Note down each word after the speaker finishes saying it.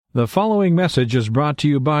The following message is brought to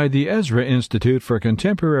you by the Ezra Institute for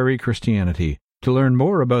Contemporary Christianity. To learn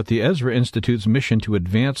more about the Ezra Institute's mission to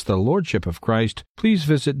advance the Lordship of Christ, please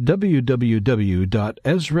visit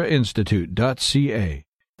www.ezrainstitute.ca.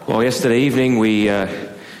 Well, yesterday evening we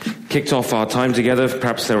kicked off our time together.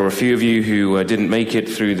 Perhaps there were a few of you who didn't make it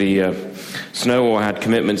through the snow or had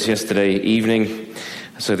commitments yesterday evening,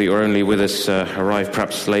 so that you were only with us, arrived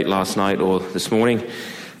perhaps late last night or this morning.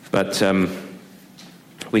 But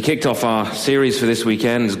we kicked off our series for this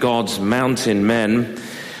weekend, God's Mountain Men,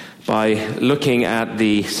 by looking at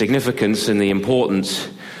the significance and the importance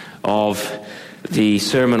of the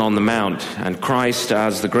Sermon on the Mount and Christ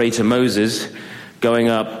as the greater Moses going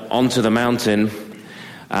up onto the mountain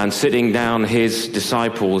and sitting down his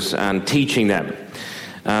disciples and teaching them.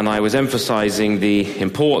 And I was emphasizing the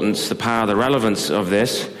importance, the power, the relevance of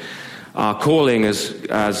this, our calling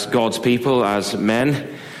as God's people, as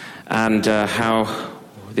men, and how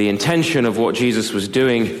the intention of what Jesus was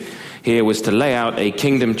doing here was to lay out a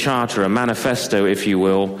kingdom charter, a manifesto, if you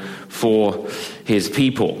will, for his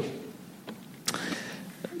people.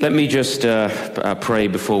 Let me just pray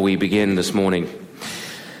before we begin this morning.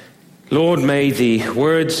 Lord, may the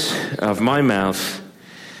words of my mouth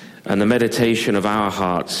and the meditation of our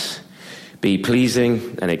hearts be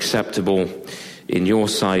pleasing and acceptable in your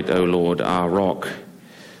sight, O Lord, our rock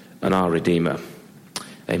and our Redeemer.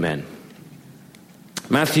 Amen.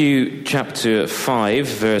 Matthew chapter 5,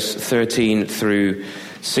 verse 13 through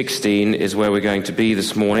 16 is where we're going to be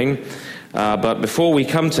this morning. But before we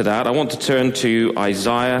come to that, I want to turn to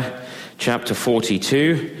Isaiah chapter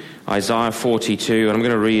 42. Isaiah 42, and I'm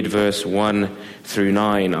going to read verse 1 through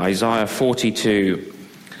 9. Isaiah 42,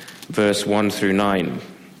 verse 1 through 9.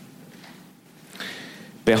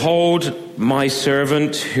 Behold, my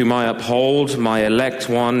servant whom I uphold, my elect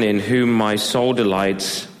one in whom my soul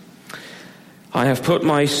delights. I have put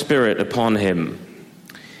my spirit upon him.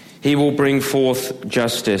 He will bring forth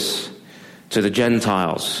justice to the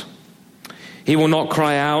Gentiles. He will not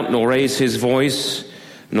cry out, nor raise his voice,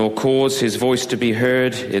 nor cause his voice to be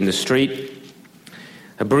heard in the street.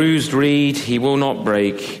 A bruised reed he will not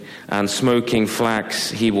break, and smoking flax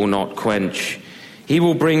he will not quench. He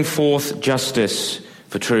will bring forth justice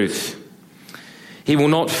for truth. He will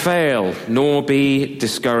not fail, nor be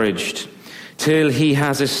discouraged, till he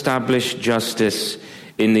has established justice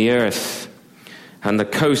in the earth, and the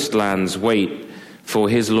coastlands wait for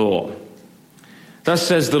his law. Thus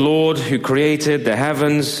says the Lord, who created the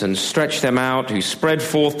heavens and stretched them out, who spread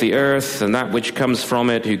forth the earth and that which comes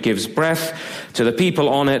from it, who gives breath to the people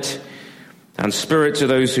on it, and spirit to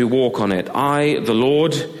those who walk on it. I, the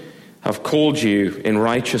Lord, have called you in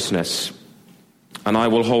righteousness, and I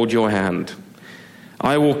will hold your hand.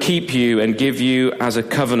 I will keep you and give you as a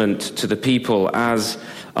covenant to the people, as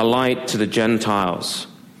a light to the Gentiles,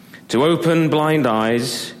 to open blind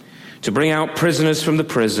eyes, to bring out prisoners from the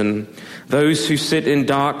prison, those who sit in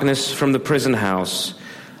darkness from the prison house.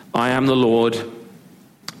 I am the Lord.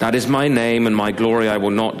 That is my name, and my glory I will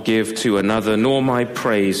not give to another, nor my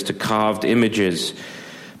praise to carved images.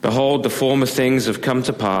 Behold, the former things have come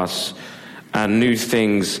to pass, and new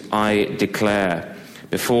things I declare.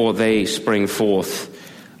 Before they spring forth,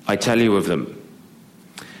 I tell you of them.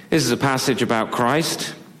 This is a passage about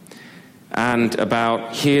Christ and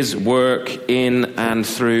about his work in and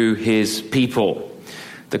through his people.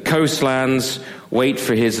 The coastlands wait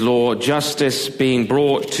for his law, justice being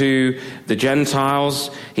brought to the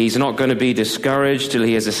Gentiles. He's not going to be discouraged till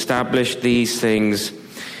he has established these things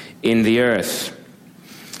in the earth.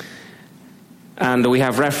 And we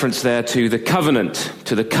have reference there to the covenant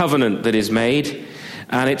that is made.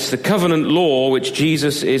 And it's the covenant law which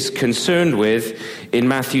Jesus is concerned with in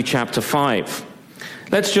Matthew chapter 5.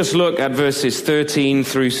 Let's just look at verses 13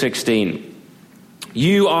 through 16.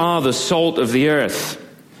 You are the salt of the earth.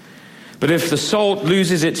 But if the salt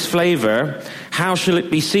loses its flavor, how shall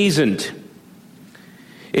it be seasoned?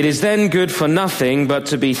 It is then good for nothing but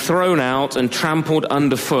to be thrown out and trampled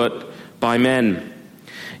underfoot by men.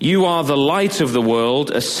 You are the light of the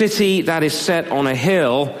world. A city that is set on a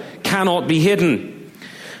hill cannot be hidden.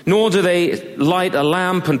 Nor do they light a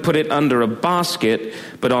lamp and put it under a basket,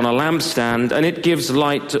 but on a lampstand, and it gives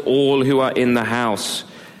light to all who are in the house.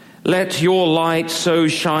 Let your light so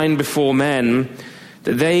shine before men,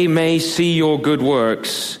 that they may see your good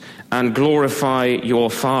works and glorify your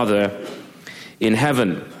Father in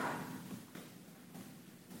heaven.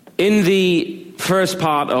 In the first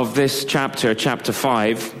part of this chapter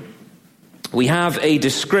 5, we have a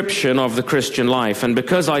description of the Christian life. And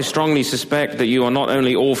because I strongly suspect that you are not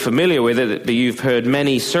only all familiar with it, but you've heard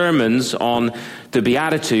many sermons on the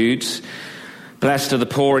Beatitudes, Blessed are the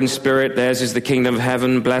poor in spirit, theirs is the kingdom of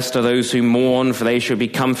heaven. Blessed are those who mourn, for they shall be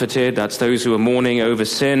comforted. That's those who are mourning over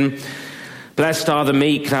sin. Blessed are the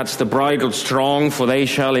meek, that's the bridled strong, for they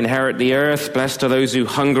shall inherit the earth. Blessed are those who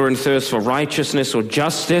hunger and thirst for righteousness or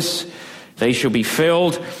justice, they shall be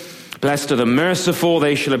filled. Blessed are the merciful,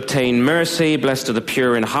 they shall obtain mercy. Blessed are the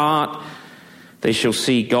pure in heart, they shall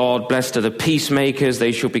see God. Blessed are the peacemakers,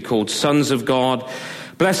 they shall be called sons of God.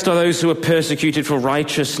 Blessed are those who are persecuted for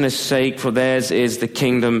righteousness' sake, for theirs is the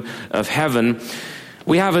kingdom of heaven.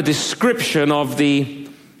 We have a description of the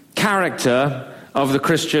character of the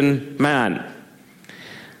Christian man.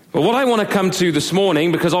 But what I want to come to this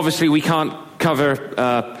morning, because obviously we can't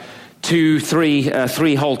cover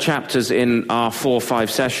three whole chapters in our 4 or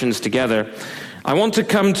 5 sessions together, I want to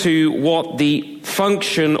come to what the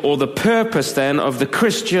function or the purpose then of the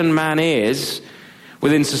Christian man is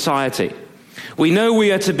within society. We know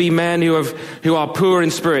we are to be men who are poor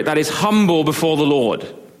in spirit, that is, humble before the Lord,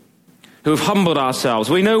 who have humbled ourselves.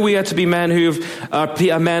 We know we are to be men who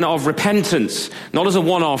are men of repentance, not as a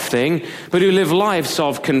one-off thing, but who live lives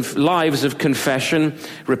of confession,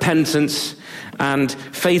 repentance, and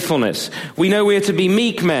faithfulness. We know we are to be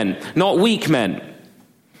meek men, not weak men.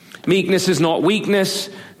 Meekness is not weakness.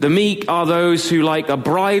 The meek are those who, like a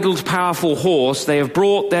bridled, powerful horse, they have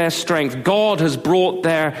brought their strength. God has brought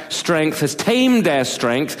their strength, has tamed their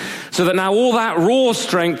strength, so that now all that raw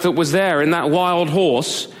strength that was there in that wild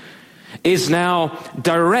horse is now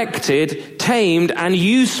directed, tamed, and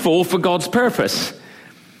useful for God's purpose.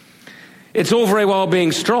 It's all very well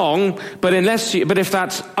being strong, but if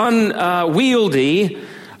that's unwieldy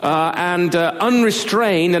and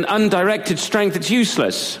unrestrained and undirected strength, it's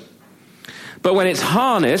useless. But when it's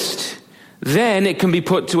harnessed, then it can be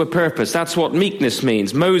put to a purpose. That's what meekness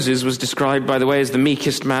means. Moses was described, by the way, as the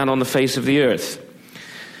meekest man on the face of the earth.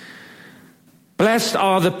 Blessed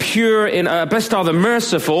are the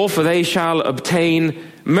merciful, for they shall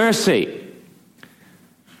obtain mercy.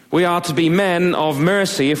 We are to be men of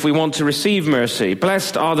mercy if we want to receive mercy.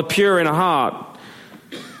 Blessed are the pure in heart,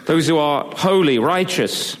 those who are holy,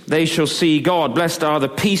 righteous, they shall see God. Blessed are the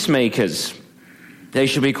peacemakers, they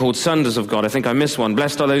shall be called sons of God. I think I missed one.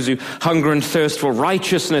 Blessed are those who hunger and thirst for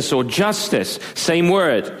righteousness or justice. Same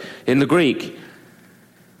word in the Greek.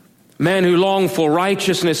 Men who long for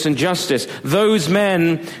righteousness and justice. Those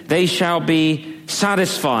men, they shall be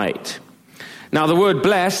satisfied. Now the word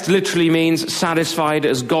blessed literally means satisfied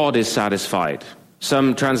as God is satisfied.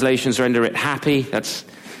 Some translations render it happy. That's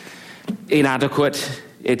inadequate.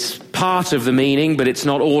 It's part of the meaning, but it's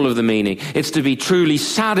not all of the meaning. It's to be truly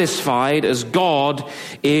satisfied as God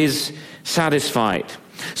is satisfied.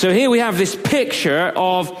 So here we have this picture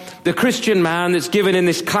of the Christian man that's given in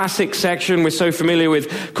this classic section we're so familiar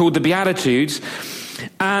with called the Beatitudes.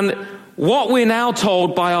 And what we're now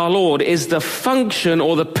told by our Lord is the function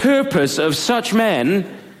or the purpose of such men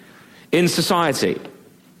in society.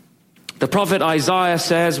 The prophet Isaiah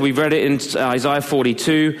says, we've read it in Isaiah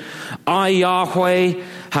 42, I, Yahweh,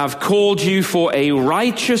 have called you for a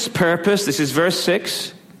righteous purpose. This is verse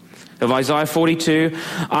 6 of Isaiah 42.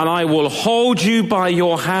 And I will hold you by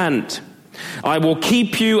your hand. I will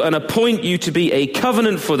keep you and appoint you to be a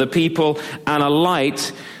covenant for the people and a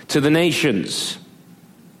light to the nations.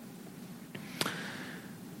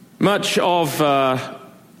 Much of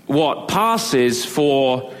what passes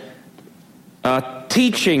for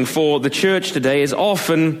teaching for the church today is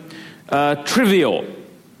often trivial.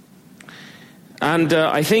 And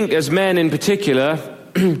I think as men in particular,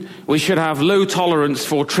 we should have low tolerance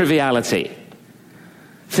for triviality.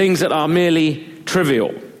 Things that are merely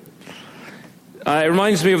trivial. It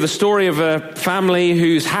reminds me of the story of a family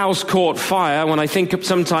whose house caught fire. When I think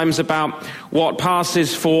sometimes about what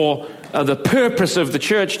passes for the purpose of the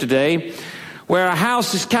church today, where a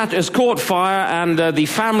house has caught fire and the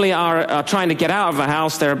family are trying to get out of the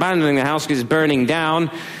house. They're abandoning the house because it's burning down.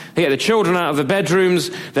 They get the children out of the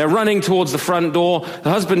bedrooms. They're running towards the front door. The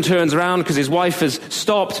husband turns around because his wife has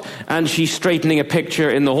stopped and she's straightening a picture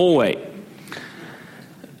in the hallway.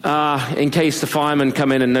 In case the firemen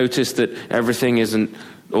come in and notice that everything isn't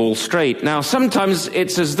all straight. Now, sometimes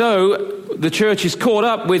it's as though the church is caught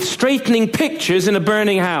up with straightening pictures in a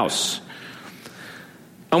burning house.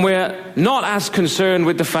 And we're not as concerned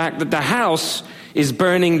with the fact that the house is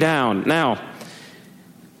burning down. Now,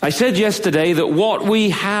 I said yesterday that what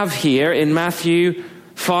we have here in Matthew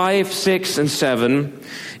 5, 6, and 7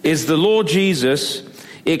 is the Lord Jesus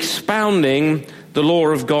expounding the law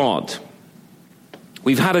of God.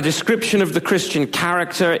 We've had a description of the Christian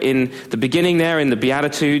character in the beginning there in the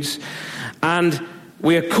Beatitudes, and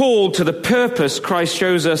we are called to the purpose Christ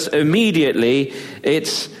shows us immediately.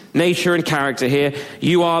 It's nature and character here.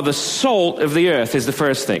 You are the salt of the earth is the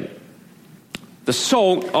first thing. The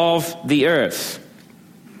salt of the earth.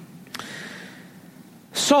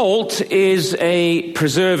 Salt is a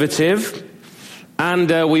preservative,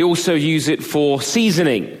 and we also use it for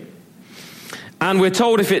seasoning. And we're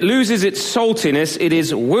told if it loses its saltiness, it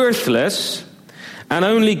is worthless and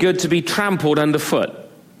only good to be trampled underfoot.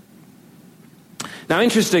 Now,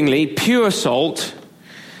 interestingly, pure salt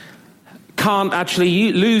can't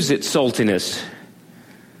actually lose its saltiness.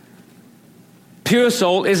 Pure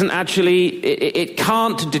salt isn't actually, it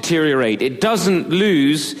can't deteriorate. It doesn't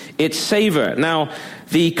lose its savor. Now,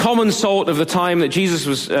 the common salt of the time that Jesus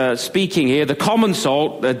was speaking here, the common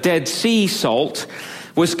salt, the Dead Sea salt,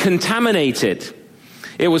 was contaminated.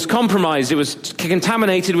 It was compromised. It was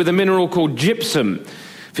contaminated with a mineral called gypsum,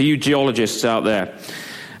 for you geologists out there.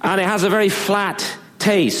 And it has a very flat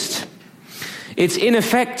taste. It's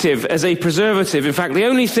ineffective as a preservative. In fact, the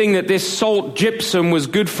only thing that this salt gypsum was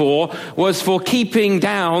good for was for keeping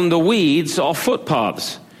down the weeds off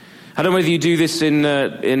footpaths. I don't know whether you do this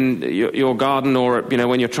in your garden or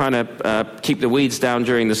when you're trying to keep the weeds down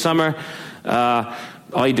during the summer.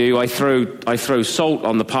 I do. I throw salt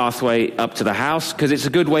on the pathway up to the house because it's a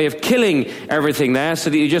good way of killing everything there, so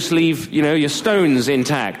that you just leave your stones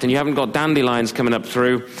intact and you haven't got dandelions coming up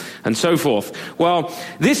through and so forth. Well,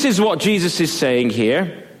 this is what Jesus is saying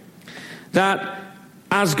here, that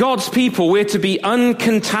as God's people we're to be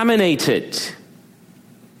uncontaminated.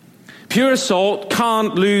 Pure salt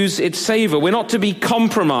can't lose its savor. We're not to be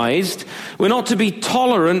compromised. We're not to be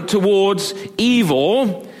tolerant towards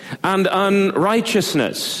evil and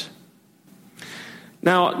unrighteousness.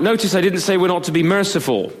 Now, notice I didn't say we're not to be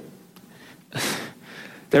merciful.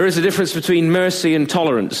 There is a difference between mercy and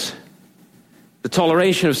tolerance. The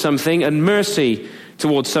toleration of something and mercy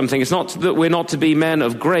towards something. It's not that we're not to be men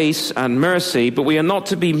of grace and mercy, but we are not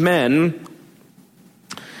to be men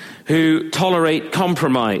who tolerate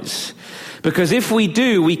compromise. Because if we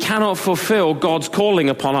do, we cannot fulfill God's calling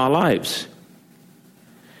upon our lives.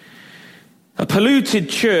 A polluted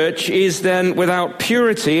church is then without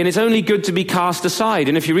purity, and it's only good to be cast aside.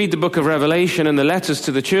 And if you read the book of Revelation and the letters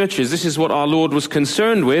to the churches, this is what our Lord was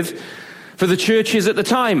concerned with for the churches at the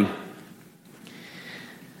time.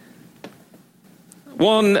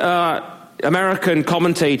 One American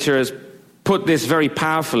commentator has put this very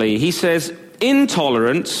powerfully. He says,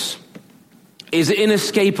 intolerance is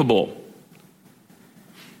inescapable.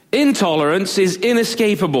 Intolerance is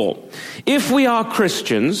inescapable. If we are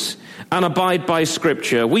Christians and abide by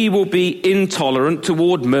Scripture, we will be intolerant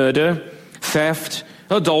toward murder, theft,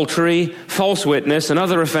 adultery, false witness, and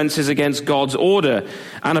other offenses against God's order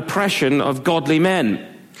and oppression of godly men.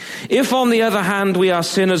 If, on the other hand, we are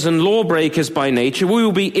sinners and lawbreakers by nature, we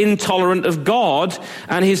will be intolerant of God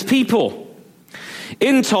and his people.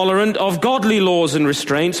 Intolerant of godly laws and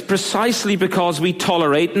restraints precisely because we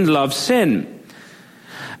tolerate and love sin.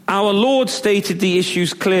 Our Lord stated the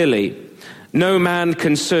issues clearly. No man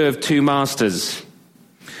can serve two masters.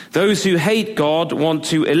 Those who hate God want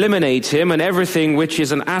to eliminate him and everything which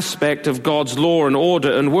is an aspect of God's law and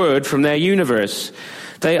order and word from their universe.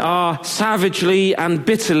 They are savagely and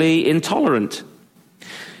bitterly intolerant.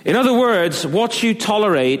 In other words, what you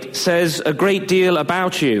tolerate says a great deal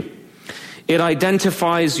about you. It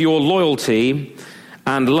identifies your loyalty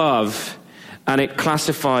and love, and it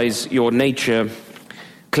classifies your nature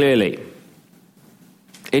clearly.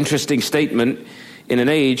 Interesting statement in an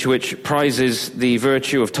age which prizes the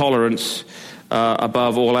virtue of tolerance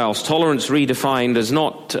above all else. Tolerance redefined as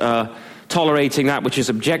not tolerating that which is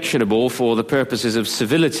objectionable for the purposes of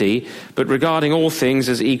civility, but regarding all things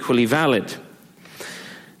as equally valid.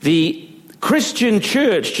 The Christian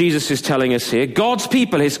church, Jesus is telling us here, God's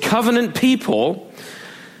people, his covenant people,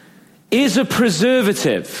 is a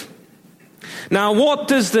preservative. Now, what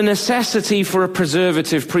does the necessity for a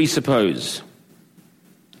preservative presuppose?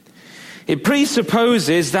 It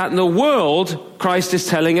presupposes that the world, Christ is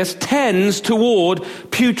telling us, tends toward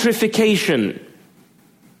putrefaction.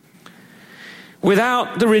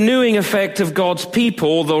 Without the renewing effect of God's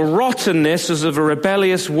people, the rottenness of a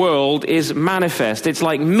rebellious world is manifest. It's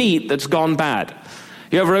like meat that's gone bad.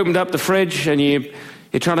 You ever opened up the fridge and you're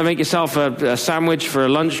trying to make yourself a sandwich for a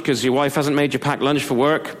lunch because your wife hasn't made you pack lunch for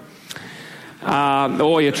work?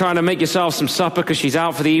 Or you're trying to make yourself some supper because she's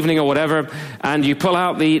out for the evening or whatever, and you pull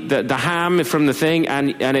out the ham from the thing, and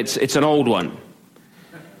it's an old one.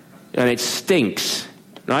 And it stinks,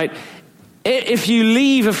 right? If you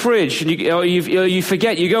leave a fridge and you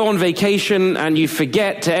forget, you go on vacation and you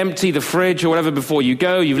forget to empty the fridge or whatever before you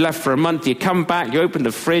go, you've left for a month, you come back, you open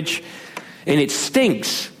the fridge, and it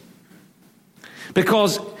stinks.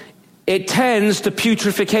 Because it tends to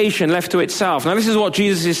putrefaction left to itself. Now, this is what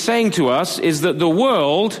Jesus is saying to us, is that the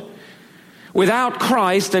world, without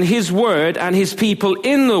Christ and his word and his people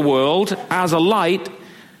in the world as a light,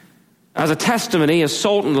 as a testimony, as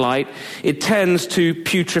salt and light, it tends to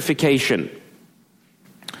putrefaction.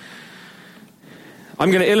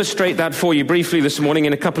 I'm going to illustrate that for you briefly this morning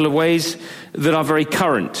in a couple of ways that are very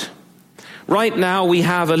current. Right now, we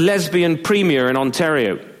have a lesbian premier in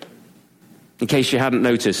Ontario, in case you hadn't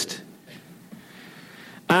noticed.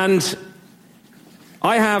 And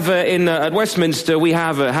I have, at Westminster, we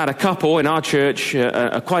have had a couple in our church,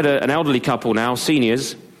 quite an elderly couple now,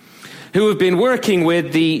 seniors, who have been working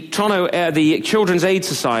with the Children's Aid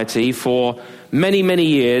Society for many, many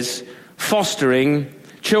years, fostering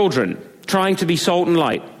children, trying to be salt and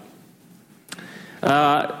light,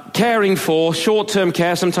 caring for short-term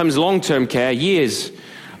care, sometimes long-term care, years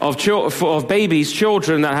of babies,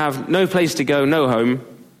 children that have no place to go, no home.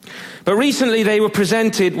 But recently they were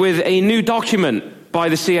presented with a new document by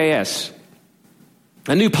the CAS,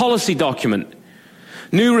 a new policy document,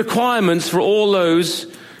 new requirements for all those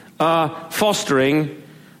fostering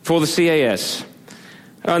for the CAS.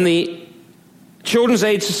 And the Children's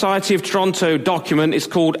Aid Society of Toronto document is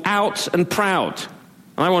called Out and Proud.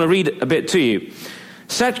 And I want to read a bit to you.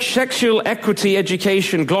 Sexual equity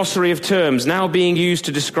education glossary of terms now being used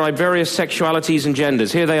to describe various sexualities and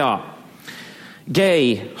genders. Here they are.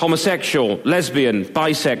 Gay, homosexual, lesbian,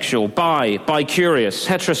 bisexual, bi-curious,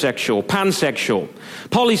 heterosexual, pansexual,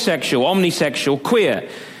 polysexual, omnisexual, queer,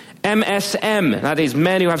 MSM, that is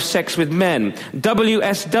men who have sex with men,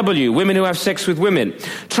 WSW, women who have sex with women,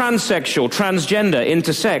 transsexual, transgender,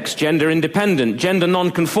 intersex, gender independent, gender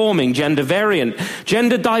non-conforming, gender variant,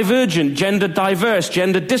 gender divergent, gender diverse,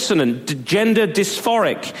 gender dissonant, gender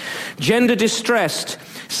dysphoric, gender distressed,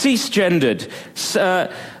 cisgendered,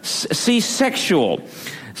 cis-sexual,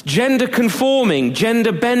 gender conforming,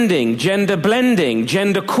 gender bending, gender blending,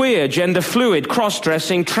 gender queer, gender fluid,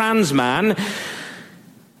 cross-dressing, trans man,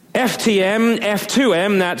 FTM,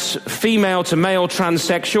 F2M, that's female to male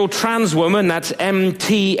transsexual, trans woman, that's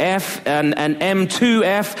MTF, and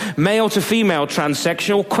M2F, male to female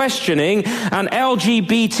transsexual, questioning, and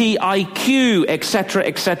LGBTIQ, etc.,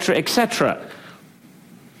 etc., etc.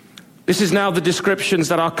 This is now the descriptions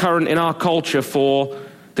that are current in our culture for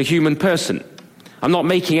the human person. I'm not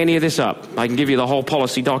making any of this up. I can give you the whole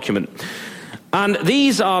policy document. And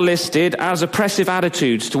these are listed as oppressive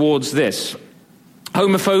attitudes towards this.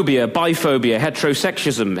 Homophobia, biphobia,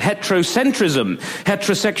 heterosexism, heterocentrism,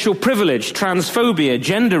 heterosexual privilege, transphobia,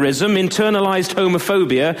 genderism, internalized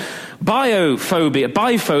homophobia, biphobia,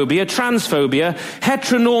 transphobia,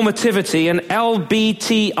 heteronormativity, and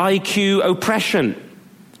LGBTIQ oppression.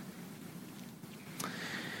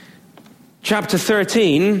 Chapter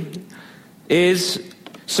 13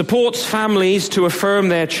 supports families to affirm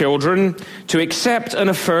their children, to accept and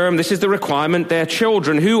affirm, this is the requirement, their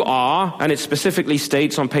children who are, and it specifically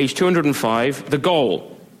states on page 205, the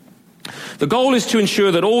goal. The goal is to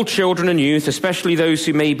ensure that all children and youth, especially those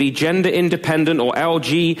who may be gender independent or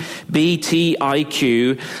LGBTIQ,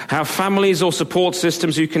 have families or support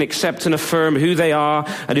systems who can accept and affirm who they are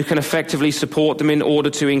and who can effectively support them in order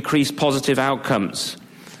to increase positive outcomes.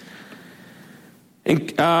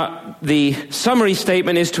 The summary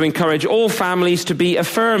statement is to encourage all families to be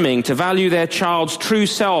affirming, to value their child's true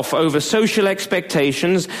self over social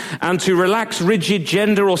expectations, and to relax rigid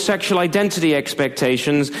gender or sexual identity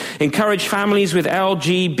expectations, encourage families with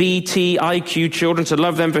LGBTIQ children to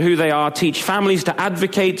love them for who they are, teach families to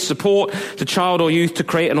advocate, support the child or youth to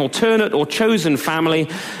create an alternate or chosen family,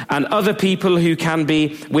 and other people who can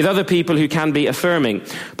be affirming,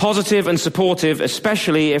 positive and supportive,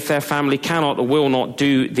 especially if their family cannot or will not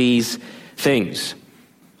do these things.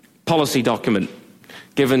 Policy document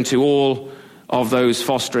given to all of those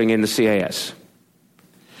fostering in the CAS.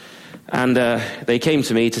 And they came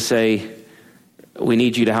to me to say, we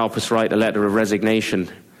need you to help us write a letter of resignation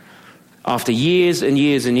after years and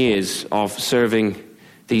years and years of serving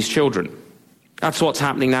these children. That's what's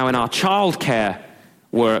happening now in our childcare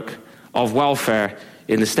work of welfare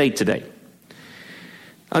in the state today.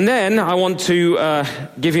 And then I want to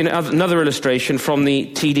give you another illustration from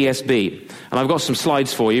the TDSB. And I've got some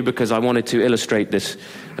slides for you because I wanted to illustrate this.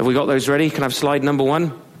 Have we got those ready? Can I have slide number 1?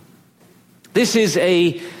 This is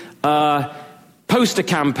a poster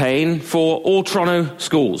campaign for all Toronto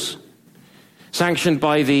schools, sanctioned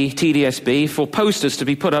by the TDSB, for posters to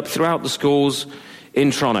be put up throughout the schools in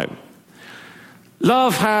Toronto.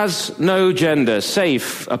 Love has no gender,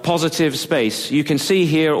 safe, a positive space. You can see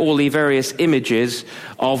here all the various images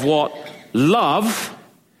of what love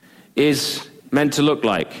is meant to look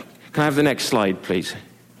like. Can I have the next slide, please?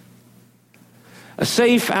 A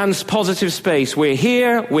safe and positive space. We're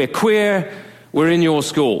here, we're queer, we're in your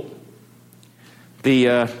school.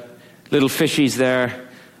 The little fishies there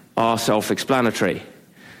are self-explanatory.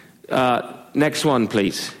 Next one,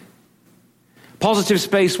 please. Positive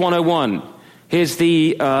Space 101. Here's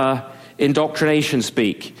the indoctrination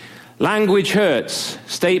speak. Language hurts.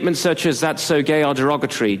 Statements such as "that's so gay" are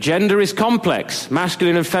derogatory. Gender is complex.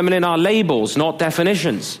 Masculine and feminine are labels, not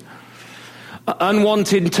definitions.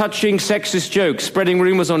 Unwanted, touching, sexist jokes, spreading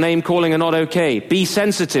rumors or name-calling are not okay. Be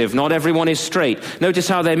sensitive. Not everyone is straight. Notice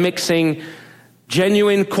how they're mixing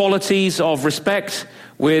genuine qualities of respect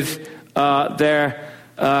with their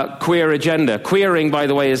queer agenda. Queering, by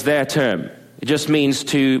the way, is their term. It just means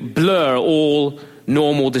to blur all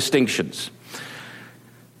normal distinctions.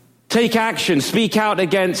 Take action. Speak out and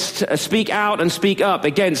speak up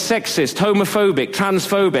against sexist, homophobic,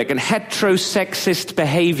 transphobic, and heterosexist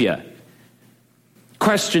behavior.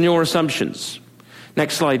 Question your assumptions.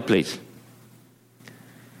 Next slide, please.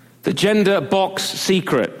 The gender box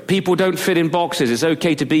secret. People don't fit in boxes. It's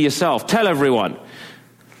okay to be yourself. Tell everyone.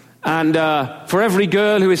 And for every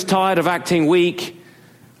girl who is tired of acting weak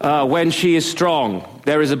when she is strong,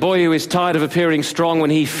 there is a boy who is tired of appearing strong when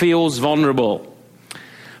he feels vulnerable.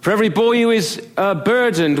 For every boy who is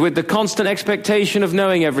burdened with the constant expectation of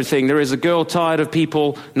knowing everything, there is a girl tired of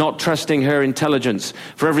people not trusting her intelligence.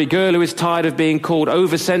 For every girl who is tired of being called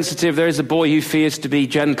oversensitive, there is a boy who fears to be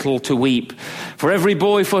gentle to weep. For every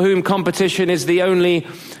boy for whom competition is the only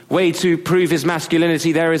way to prove his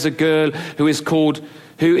masculinity, there is a girl who is called,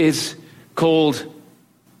 can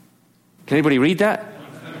anybody read that?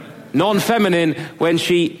 Non-feminine when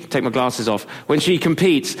she, take my glasses off, when she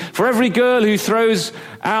competes. For every girl who throws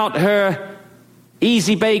out her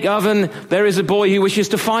easy bake oven, there is a boy who wishes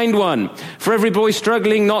to find one. For every boy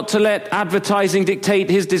struggling not to let advertising dictate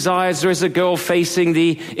his desires, there is a girl facing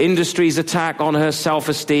the industry's attack on her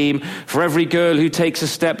self-esteem. For every girl who takes a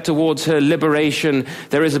step towards her liberation,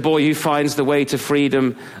 there is a boy who finds the way to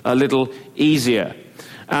freedom a little easier.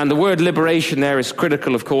 And the word liberation there is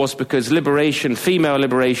critical, of course, because liberation, female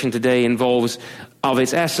liberation today, involves, of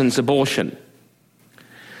its essence, abortion.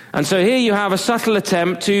 And so here you have a subtle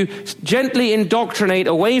attempt to gently indoctrinate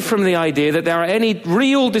away from the idea that there are any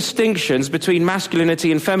real distinctions between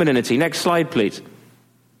masculinity and femininity. Next slide, please.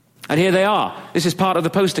 And here they are. This is part of the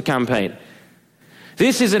poster campaign.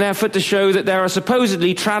 This is an effort to show that there are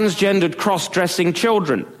supposedly transgendered cross-dressing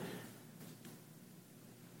children.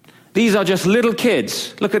 These are just little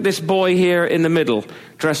kids. Look at this boy here in the middle,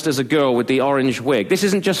 dressed as a girl with the orange wig. This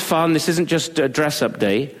isn't just fun. This isn't just a dress-up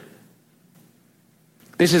day.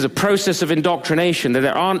 This is a process of indoctrination, that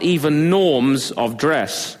there aren't even norms of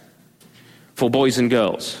dress for boys and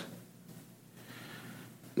girls.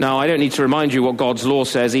 Now, I don't need to remind you what God's law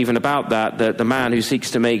says even about that the man who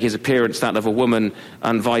seeks to make his appearance that of a woman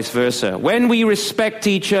and vice versa. When we respect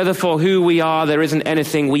each other for who we are, there isn't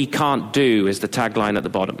anything we can't do, is the tagline at the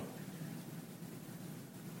bottom.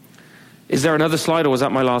 Is there another slide, or was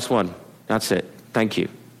that my last one? That's it. Thank you.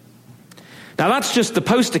 Now, that's just the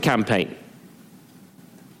poster campaign.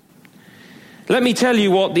 Let me tell you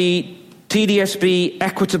what the TDSB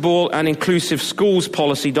Equitable and Inclusive Schools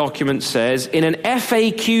Policy document says in an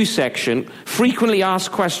FAQ section, frequently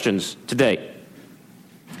asked questions today.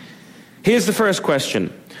 Here's the first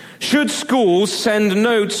question. Should schools send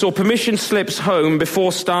notes or permission slips home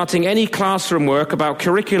before starting any classroom work about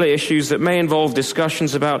curricular issues that may involve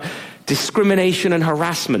discussions about discrimination and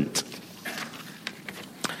harassment?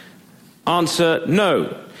 Answer,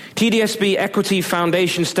 no. TDSB Equity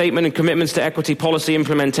Foundation Statement and Commitments to Equity Policy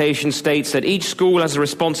Implementation states that each school has a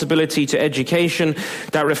responsibility to education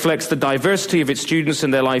that reflects the diversity of its students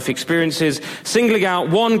and their life experiences. Singling out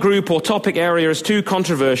one group or topic area as too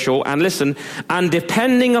controversial, and listen, and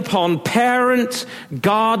depending upon parent,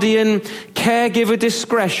 guardian, caregiver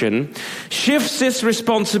discretion, shifts this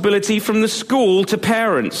responsibility from the school to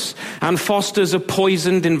parents and fosters a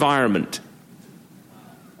poisoned environment.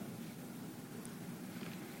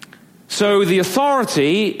 So the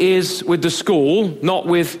authority is with the school, not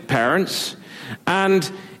with parents,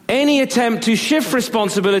 and any attempt to shift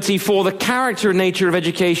responsibility for the character and nature of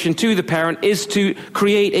education to the parent is to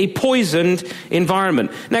create a poisoned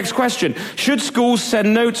environment. Next question. Should schools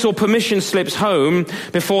send notes or permission slips home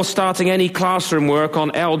before starting any classroom work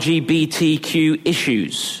on LGBTQ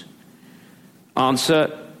issues?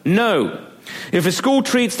 Answer, no. If a school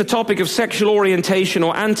treats the topic of sexual orientation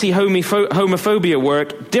or anti-homophobia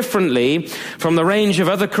work differently from the range of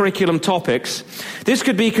other curriculum topics, this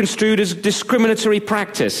could be construed as discriminatory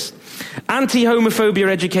practice. Anti-homophobia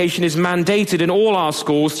education is mandated in all our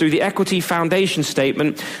schools through the Equity Foundation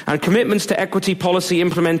Statement and commitments to equity policy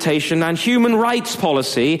implementation and human rights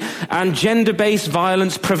policy and gender-based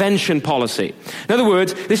violence prevention policy. In other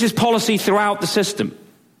words, this is policy throughout the system.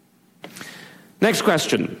 Next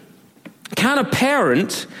question. Can a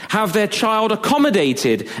parent have their child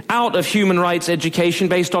accommodated out of human rights education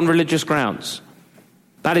based on religious grounds?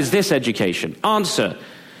 That is this education. Answer,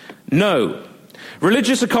 no.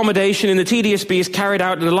 Religious accommodation in the TDSB is carried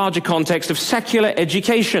out in the larger context of secular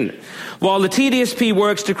education. While the TDSB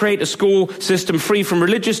works to create a school system free from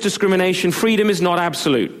religious discrimination, freedom is not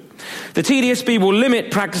absolute. The TDSB will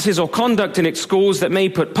limit practices or conduct in its schools that may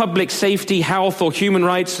put public safety, health, or human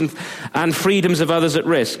rights and freedoms of others at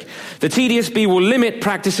risk. The TDSB will limit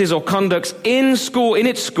practices or conducts in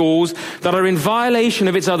its schools that are in violation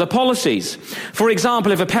of its other policies. For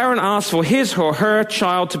example, if a parent asks for his or her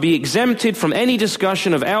child to be exempted from any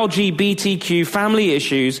discussion of LGBTQ family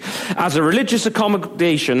issues as a religious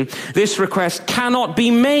accommodation, this request cannot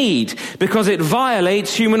be made because it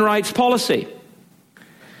violates human rights policy.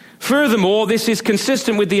 Furthermore, this is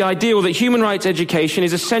consistent with the ideal that human rights education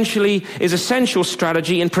is essential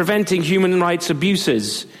strategy in preventing human rights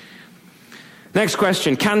abuses. Next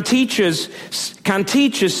question. Can teachers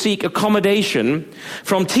seek accommodation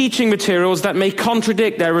from teaching materials that may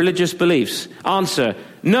contradict their religious beliefs? Answer,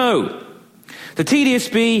 no. The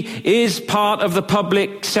TDSB is part of the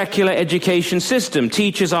public secular education system.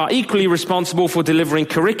 Teachers are equally responsible for delivering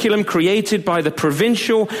curriculum created by the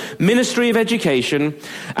Provincial Ministry of Education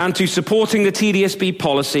and to supporting the TDSB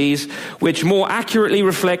policies which more accurately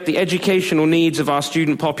reflect the educational needs of our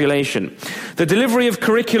student population. The delivery of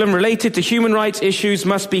curriculum related to human rights issues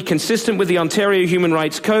must be consistent with the Ontario Human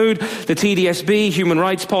Rights Code, the TDSB Human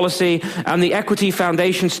Rights Policy, and the Equity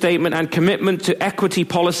Foundation Statement and commitment to equity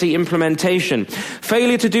policy implementation.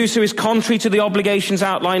 Failure to do so is contrary to the obligations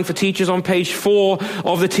outlined for teachers on page 4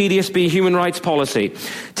 of the TDSB Human Rights Policy.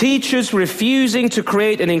 Teachers refusing to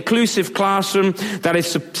create an inclusive classroom that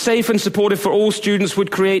is safe and supportive for all students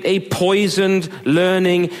would create a poisoned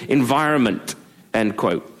learning environment. End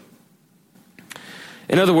quote.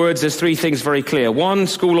 In other words, there's three things very clear. One,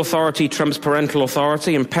 school authority trumps parental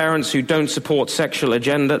authority, and parents who don't support the sexual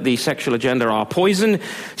agenda are poison.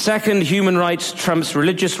 Second, human rights trumps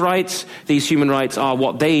religious rights. These human rights are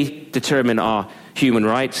what they determine are human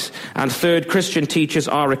rights. And third, Christian teachers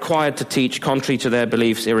are required to teach contrary to their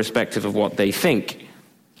beliefs, irrespective of what they think.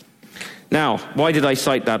 Now, why did I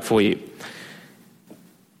cite that for you?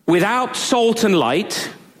 Without salt and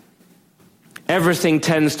light, everything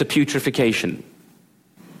tends to putrefaction.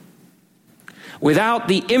 Without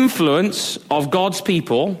the influence of God's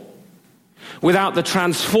people, without the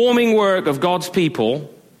transforming work of God's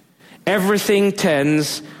people, everything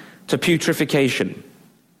tends to putrefaction.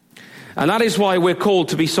 And that is why we're called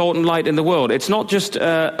to be salt and light in the world. It's not just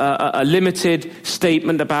a limited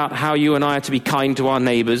statement about how you and I are to be kind to our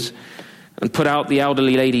neighbors and put out the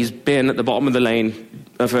elderly lady's bin at the bottom of the lane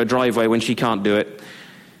of her driveway when she can't do it.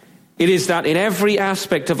 It is that in every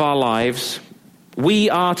aspect of our lives, we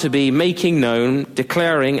are to be making known,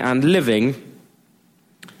 declaring, and living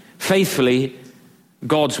faithfully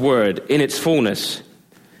God's word in its fullness.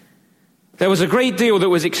 There was a great deal that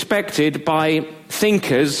was expected by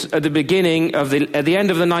thinkers at the end of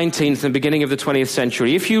the 19th and beginning of the 20th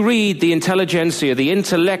century. If you read the intelligentsia, the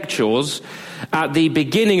intellectuals at the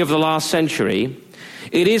beginning of the last century,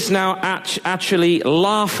 it is now actually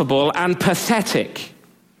laughable and pathetic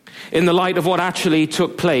in the light of what actually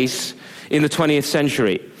took place in the 20th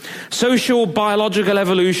century. Social biological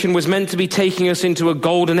evolution was meant to be taking us into a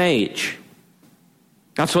golden age.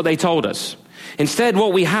 That's what they told us. Instead,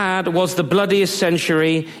 what we had was the bloodiest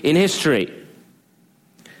century in history.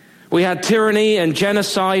 We had tyranny and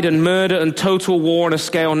genocide and murder and total war on a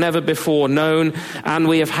scale never before known, and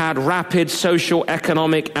we have had rapid social,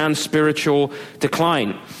 economic, and spiritual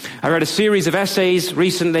decline. I read a series of essays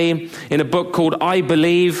recently in a book called I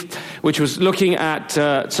Believe, which was looking at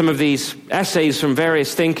some of these essays from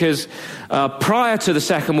various thinkers prior to the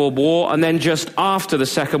Second World War and then just after the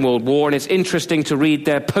Second World War. And it's interesting to read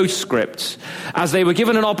their postscripts as they were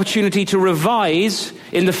given an opportunity to revise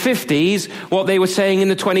in the 50s what they were saying in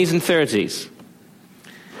the 20s and 30s.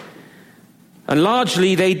 And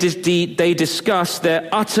largely they discussed their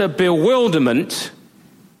utter bewilderment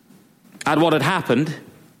at what had happened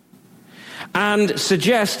and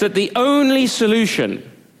suggest that the only solution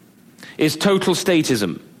is total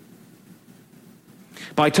statism.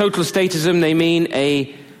 By total statism, they mean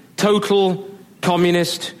a total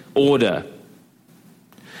communist order.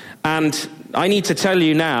 And I need to tell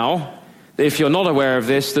you now, if you're not aware of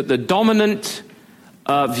this, that the dominant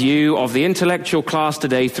view of the intellectual class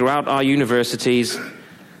today throughout our universities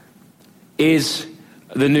is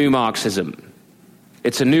the new Marxism.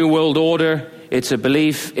 It's a new world order. It's a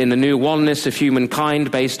belief in the new oneness of humankind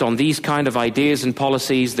based on these kind of ideas and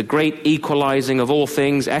policies, the great equalizing of all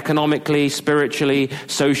things, economically, spiritually,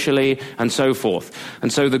 socially, and so forth.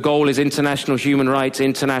 And so the goal is international human rights,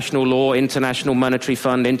 international law, international monetary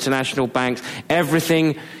fund, international banks,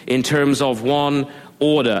 everything in terms of one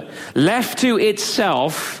order. Left to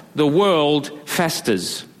itself, the world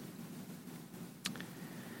festers.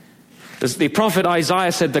 As the prophet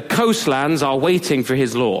Isaiah said, the coastlands are waiting for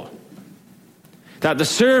his law. That the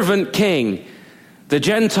servant king, the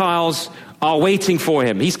Gentiles are waiting for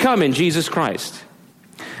him. He's coming, Jesus Christ.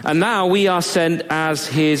 And now we are sent as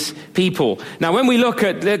his people. Now when we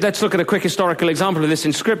let's look at a quick historical example of this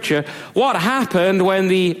in Scripture. What happened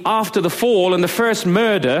when after the fall and the first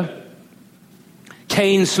murder,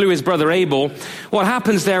 Cain slew his brother Abel. What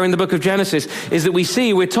happens there in the book of Genesis is that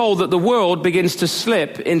we're told that the world begins to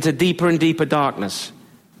slip into deeper and deeper darkness.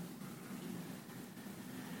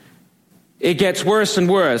 It gets worse and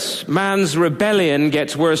worse. Man's rebellion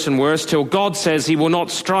gets worse and worse till God says he will not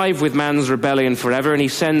strive with man's rebellion forever, and he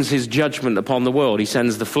sends his judgment upon the world. He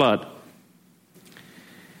sends the flood.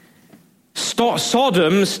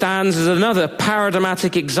 Sodom stands as another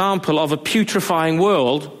paradigmatic example of a putrefying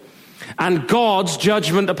world and God's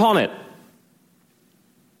judgment upon it.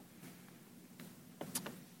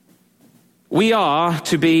 We are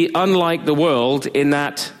to be unlike the world in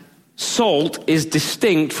that salt is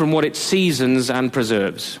distinct from what it seasons and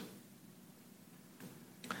preserves.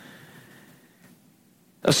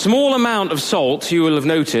 A small amount of salt, you will have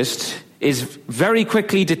noticed, is very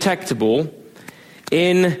quickly detectable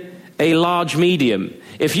in a large medium.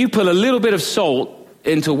 If you put a little bit of salt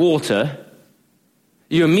into water,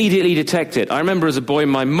 you immediately detect it. I remember as a boy,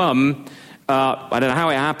 my mum, I don't know how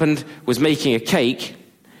it happened, was making a cake,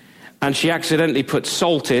 and she accidentally put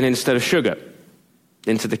salt in instead of sugar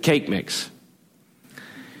into the cake mix.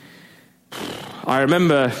 I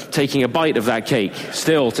remember taking a bite of that cake,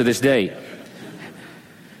 still to this day.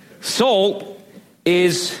 Salt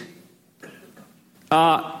is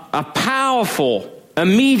a powerful,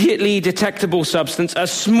 immediately detectable substance. A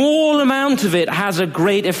small amount of it has a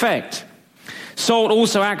great effect. Salt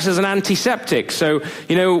also acts as an antiseptic. So,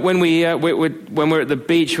 when we're at the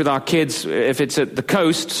beach with our kids, if it's at the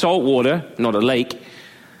coast, salt water, not a lake.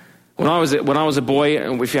 When I was a boy,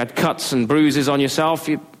 if you had cuts and bruises on yourself,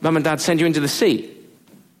 mum and dad send you into the sea.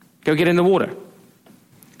 Go get in the water.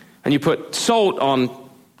 And you put salt on,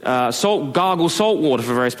 gargle salt water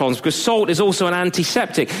for various problems, because salt is also an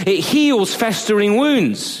antiseptic. It heals festering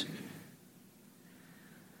wounds.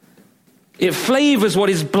 It flavors what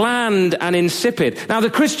is bland and insipid. Now, the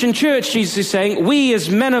Christian church, Jesus is saying, we as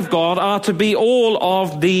men of God are to be all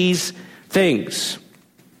of these things.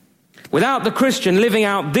 Without the Christian living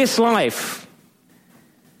out this life,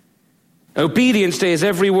 obedience to his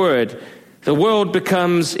every word, the world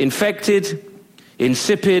becomes infected,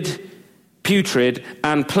 insipid, putrid,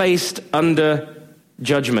 and placed under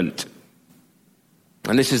judgment.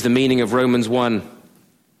 And this is the meaning of Romans 1.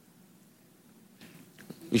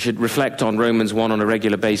 You should reflect on Romans 1 on a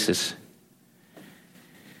regular basis.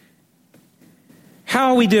 How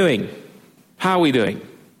are we doing? How are we doing?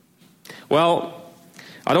 Well,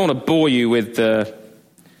 I don't want to bore you with the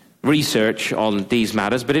research on these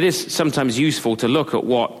matters, but it is sometimes useful to look at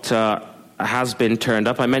what has been turned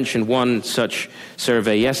up. I mentioned one such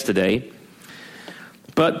survey yesterday.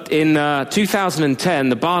 But in 2010,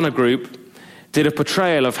 the Barna Group did a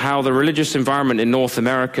portrayal of how the religious environment in North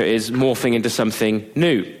America is morphing into something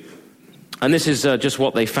new. And this is just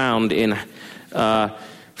what they found in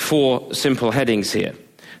 4 simple headings here.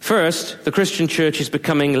 First, the Christian church is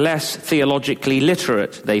becoming less theologically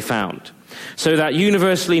literate, they found. So that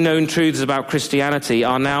universally known truths about Christianity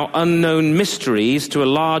are now unknown mysteries to a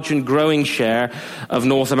large and growing share of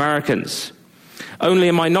North Americans. Only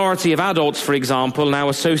a minority of adults, for example, now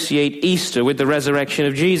associate Easter with the resurrection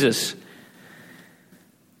of Jesus.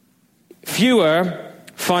 Fewer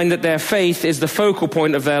find that their faith is the focal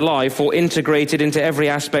point of their life or integrated into every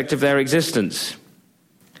aspect of their existence.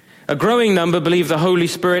 A growing number believe the Holy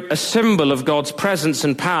Spirit a symbol of God's presence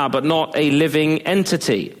and power, but not a living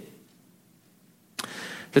entity.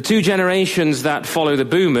 The 2 generations that follow the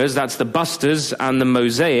boomers, that's the busters and the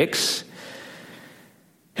mosaics,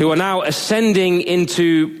 who are now ascending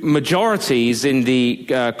into majorities in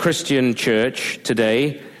the Christian church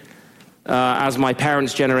today, as my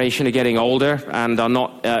parents' generation are getting older and are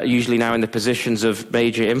not usually now in the positions of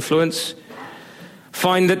major influence,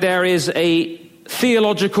 find that there is a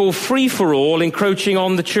theological free-for-all encroaching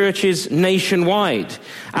on the churches nationwide,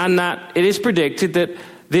 and that it is predicted that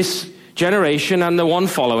this generation and the one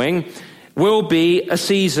following will be a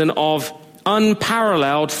season of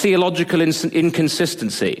unparalleled theological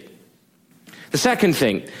inconsistency. The second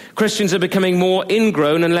thing, Christians are becoming more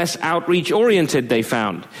ingrown and less outreach-oriented, they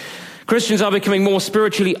found. Christians are becoming more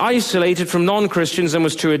spiritually isolated from non-Christians than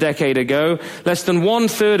was true a decade ago. Less than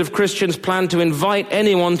 1/3 of Christians plan to invite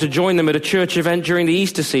anyone to join them at a church event during the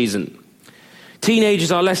Easter season.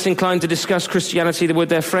 Teenagers are less inclined to discuss Christianity with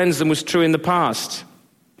their friends than was true in the past.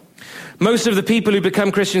 Most of the people who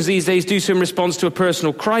become Christians these days do so in response to a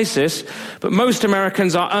personal crisis, but most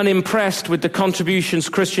Americans are unimpressed with the contributions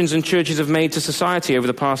Christians and churches have made to society over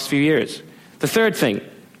the past few years. The third thing,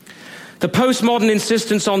 the postmodern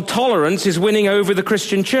insistence on tolerance is winning over the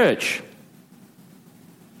Christian church.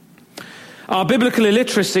 Our biblical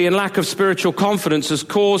illiteracy and lack of spiritual confidence has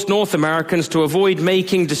caused North Americans to avoid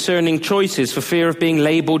making discerning choices for fear of being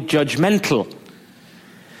labeled judgmental.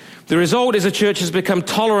 The result is the church has become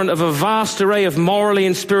tolerant of a vast array of morally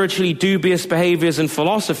and spiritually dubious behaviors and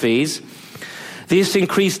philosophies. This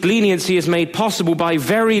increased leniency is made possible by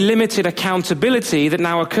very limited accountability that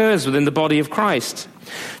now occurs within the body of Christ.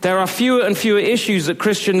 There are fewer and fewer issues that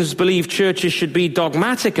Christians believe churches should be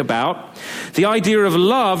dogmatic about. The idea of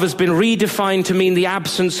love has been redefined to mean the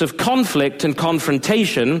absence of conflict and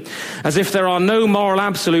confrontation, as if there are no moral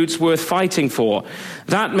absolutes worth fighting for.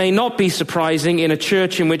 That may not be surprising in a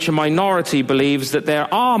church in which a minority believes that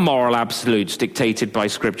there are moral absolutes dictated by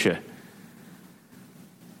Scripture.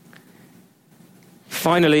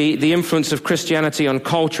 Finally, the influence of Christianity on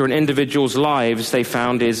culture and individuals' lives, they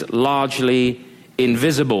found, is largely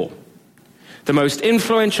invisible. The most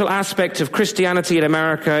influential aspect of Christianity in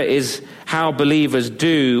America is how believers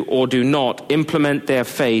do or do not implement their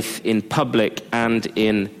faith in public and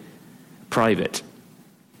in private.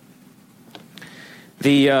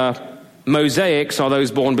 The mosaics are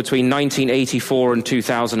those born between 1984 and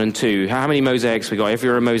 2002. How many mosaics we got? If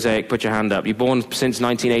you're a mosaic, put your hand up. You born since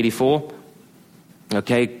 1984?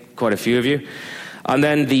 Okay, quite a few of you. And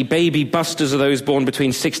then the baby busters are those born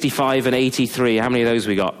between 65 and 83. How many of those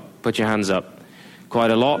we got? Put your hands up.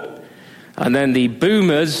 Quite a lot. And then the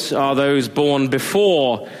boomers are those born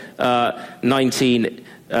before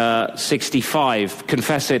 1965.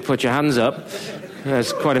 Confess it, put your hands up.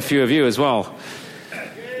 There's quite a few of you as well.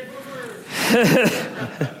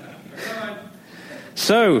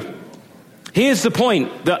 So, here's the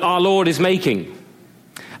point that our Lord is making.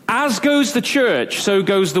 As goes the church, so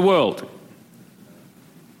goes the world.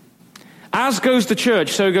 As goes the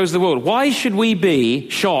church, so goes the world. Why should we be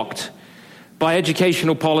shocked by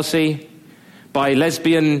educational policy, by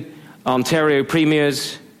lesbian Ontario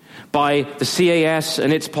premiers, by the CAS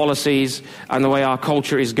and its policies and the way our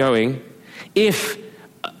culture is going, if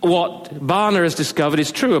what Barna has discovered is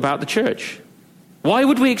true about the church? Why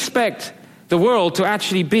would we expect the world to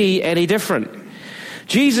actually be any different?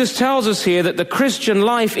 Jesus tells us here that the Christian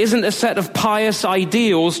life isn't a set of pious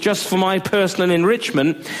ideals just for my personal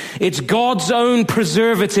enrichment. It's God's own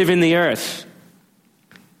preservative in the earth.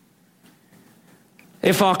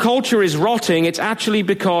 If our culture is rotting, it's actually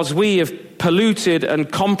because we have polluted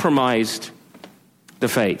and compromised the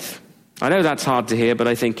faith. I know that's hard to hear, but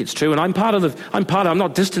I think it's true. And I'm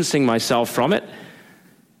not distancing myself from it.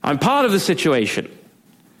 I'm part of the situation.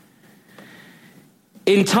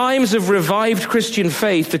 In times of revived Christian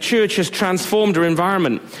faith, the church has transformed her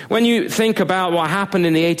environment. When you think about what happened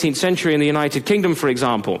in the 18th century in the United Kingdom, for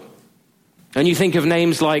example, and you think of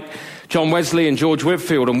names like John Wesley and George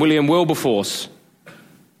Whitefield and William Wilberforce,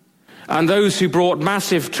 and those who brought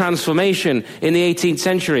massive transformation in the 18th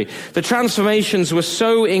century, the transformations were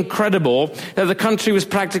so incredible that the country was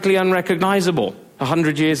practically unrecognizable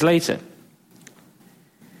 100 years later.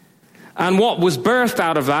 And what was birthed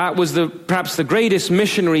out of that was perhaps the greatest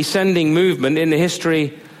missionary sending movement in the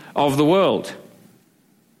history of the world.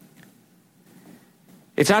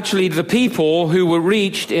 It's actually the people who were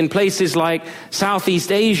reached in places like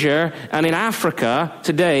Southeast Asia and in Africa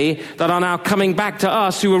today that are now coming back to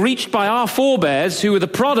us, who were reached by our forebears, who were the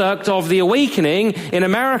product of the awakening in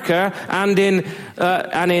America and in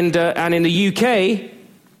the UK,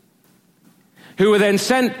 who were then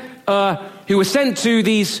sent to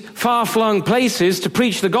these far-flung places to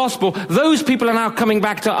preach the gospel. Those people are now coming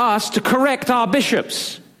back to us to correct our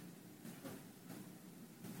bishops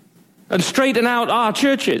and straighten out our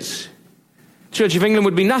churches. Church of England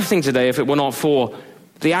would be nothing today if it were not for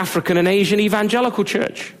the African and Asian evangelical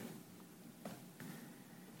church.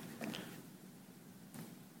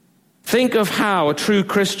 Think of how a true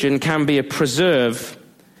Christian can be a preserve,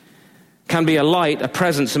 can be a light, a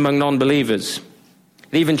presence among non-believers.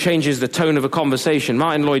 It even changes the tone of a conversation.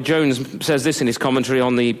 Martin Lloyd-Jones says this in his commentary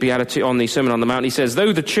on the Sermon on the Mount. He says,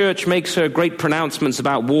 though the church makes her great pronouncements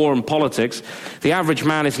about war and politics, the average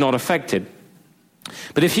man is not affected.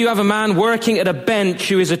 But if you have a man working at a bench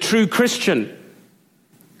who is a true Christian,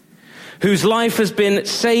 whose life has been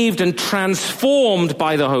saved and transformed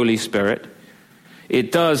by the Holy Spirit,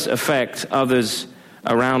 it does affect others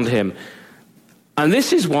around him. And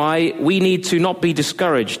this is why we need to not be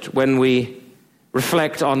discouraged when we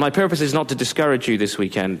reflect on, my purpose is not to discourage you this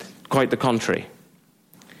weekend, quite the contrary.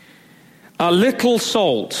 A little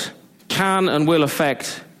salt can and will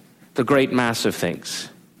affect the great mass of things.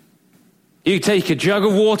 You take a jug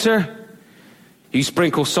of water, you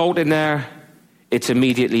sprinkle salt in there, it's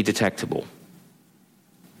immediately detectable.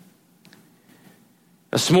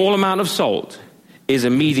 A small amount of salt is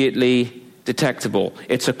immediately detectable.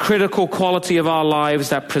 It's a critical quality of our lives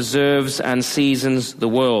that preserves and seasons the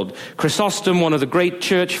world. Chrysostom, one of the great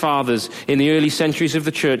church fathers in the early centuries of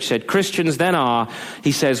the church, said, Christians then are,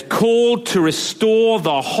 he says, called to restore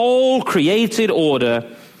the whole created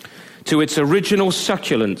order to its original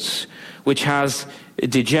succulence, which has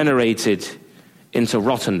degenerated into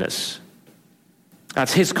rottenness.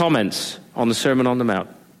 That's his comments on the Sermon on the Mount.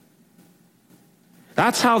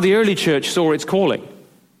 That's how the early church saw its calling.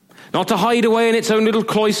 Not to hide away in its own little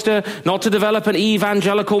cloister, not to develop an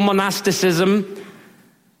evangelical monasticism,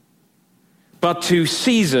 but to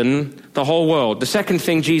season the whole world. The second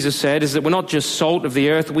thing Jesus said is that we're not just salt of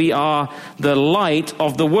the earth, we are the light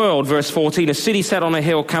of the world. Verse 14, a city set on a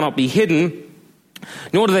hill cannot be hidden,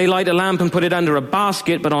 nor do they light a lamp and put it under a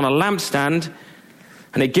basket, but on a lampstand,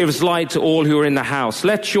 and it gives light to all who are in the house.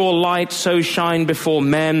 Let your light so shine before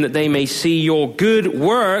men that they may see your good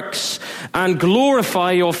works and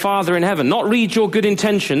glorify your Father in heaven. Not read your good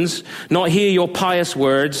intentions, not hear your pious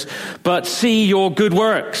words, but see your good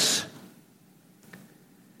works.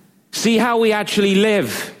 See how we actually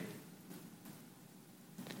live.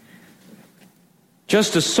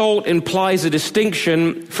 Just as salt implies a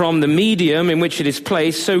distinction from the medium in which it is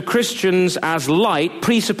placed, so Christians as light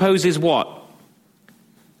presupposes what?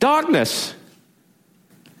 Darkness.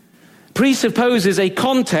 Presupposes a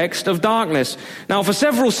context of darkness. Now, for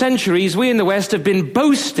several centuries, we in the West have been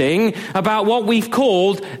boasting about what we've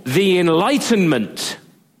called the Enlightenment.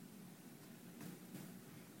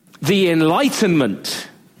 The Enlightenment.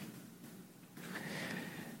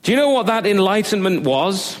 Do you know what that Enlightenment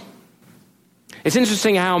was? It's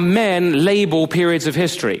interesting how men label periods of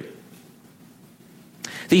history.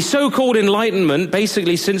 The so-called Enlightenment,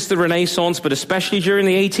 basically since the Renaissance, but especially during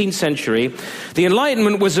the 18th century, the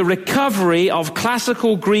Enlightenment was a recovery of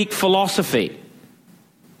classical Greek philosophy.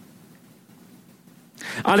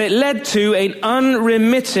 And it led to an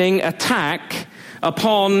unremitting attack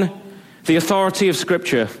upon the authority of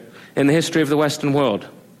Scripture in the history of the Western world.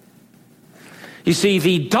 You see,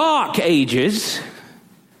 the Dark Ages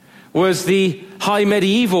was the high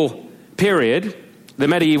medieval period, the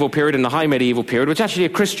medieval period and the high medieval period, which is actually a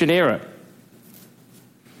Christian era.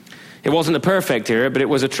 It wasn't a perfect era, but it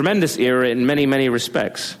was a tremendous era in many, many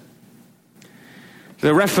respects.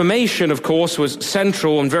 The Reformation, of course, was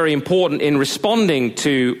central and very important in responding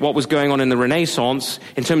to what was going on in the Renaissance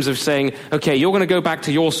in terms of saying, okay, you're going to go back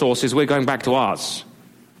to your sources, we're going back to ours.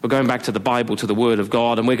 We're going back to the Bible, to the Word of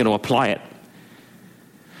God, and we're going to apply it.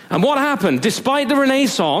 And what happened? Despite the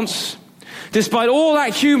Renaissance, despite all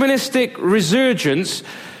that humanistic resurgence,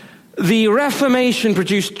 the Reformation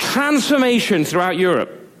produced transformation throughout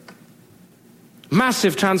Europe.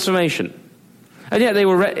 Massive transformation. And yet they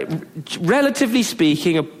were, relatively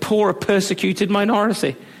speaking, a poor, persecuted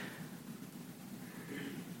minority.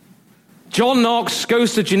 John Knox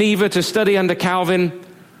goes to Geneva to study under Calvin,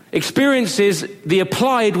 experiences the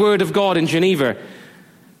applied Word of God in Geneva,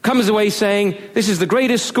 comes away saying, this is the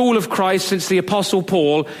greatest school of Christ since the Apostle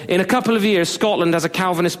Paul. In a couple of years, Scotland has a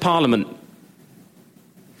Calvinist parliament,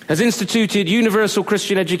 has instituted universal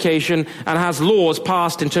Christian education, and has laws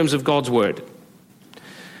passed in terms of God's Word.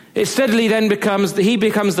 It steadily then he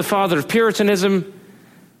becomes the father of Puritanism,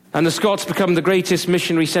 and the Scots become the greatest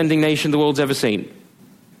missionary sending nation the world's ever seen.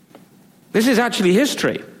 This is actually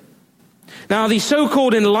history. Now, the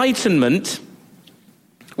so-called Enlightenment,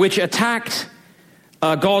 which attacked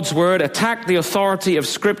God's Word, attacked the authority of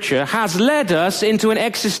Scripture, has led us into an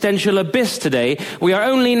existential abyss today. We are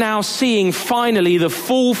only now seeing finally the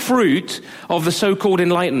full fruit of the so-called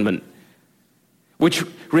Enlightenment, which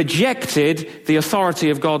rejected the authority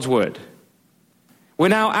of God's Word. We're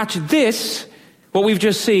now at this, what we've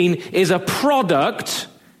just seen, is a product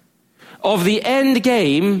of the end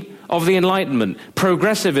game of the Enlightenment,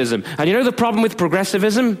 progressivism. And you know the problem with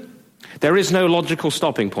progressivism? There is no logical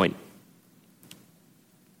stopping point.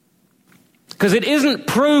 Because it isn't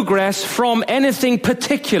progress from anything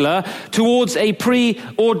particular towards a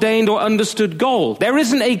preordained or understood goal. There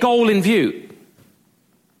isn't a goal in view.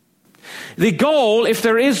 The goal, if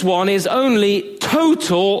there is one, is only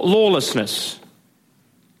total lawlessness.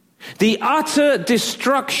 The utter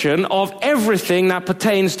destruction of everything that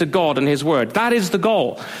pertains to God and His Word. That is the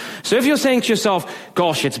goal. So if you're saying to yourself,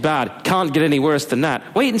 gosh, it's bad, can't get any worse than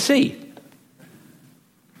that, wait and see.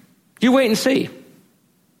 You wait and see.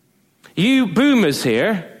 You boomers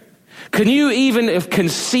here, can you even have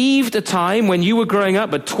conceived a time when you were growing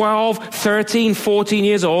up at 12, 13, 14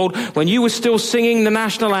 years old, when you were still singing the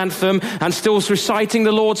national anthem and still reciting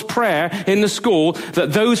the Lord's Prayer in the school,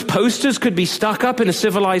 that those posters could be stuck up in a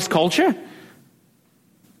civilized culture?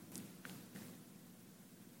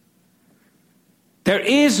 There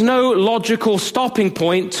is no logical stopping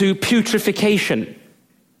point to putrefaction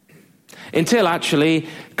until actually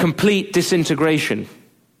complete disintegration.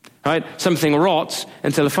 Right? Something rots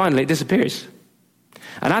until finally it disappears.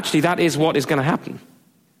 And actually that is what is going to happen.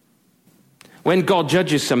 When God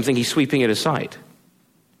judges something, He's sweeping it aside.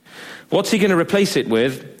 What's He going to replace it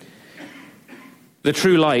with? The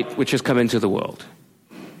true light which has come into the world.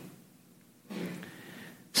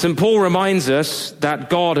 St. Paul reminds us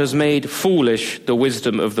that God has made foolish the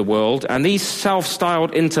wisdom of the world, and these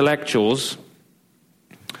self-styled intellectuals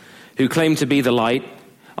who claim to be the light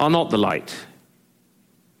are not the light.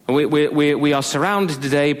 We are surrounded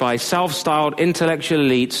today by self-styled intellectual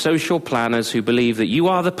elites, social planners who believe that you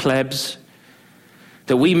are the plebs,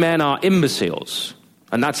 that we men are imbeciles,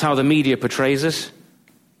 and that's how the media portrays us.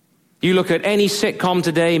 You look at any sitcom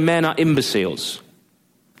today, men are imbeciles.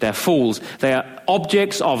 They're fools. They are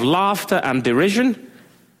objects of laughter and derision.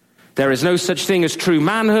 There is no such thing as true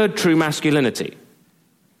manhood, true masculinity.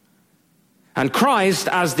 And Christ,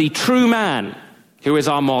 as the true man, who is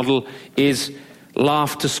our model, is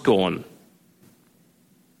laughed to scorn.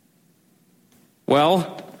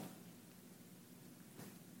 Well,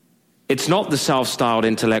 it's not the self-styled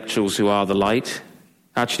intellectuals who are the light.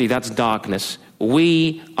 Actually, that's darkness.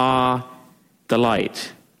 We are the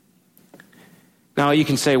light. Now, you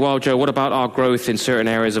can say, well, Joe, what about our growth in certain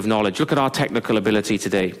areas of knowledge? Look at our technical ability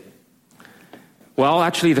today. Well,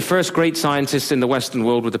 actually, the first great scientists in the Western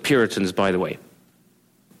world were the Puritans, by the way.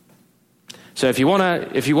 So if you want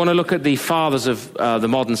to look at the fathers of the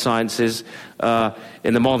modern sciences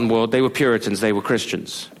in the modern world, they were Puritans, they were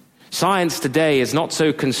Christians. Science today is not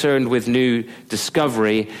so concerned with new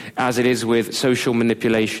discovery as it is with social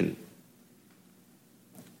manipulation.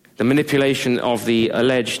 The manipulation of the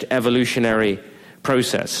alleged evolutionary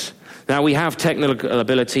process. Now, we have technical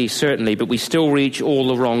ability, certainly, but we still reach all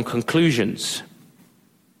the wrong conclusions.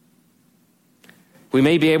 We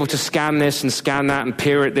may be able to scan this and scan that and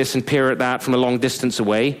peer at this and peer at that from a long distance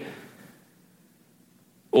away.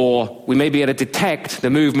 Or we may be able to detect the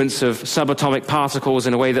movements of subatomic particles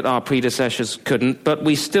in a way that our predecessors couldn't, but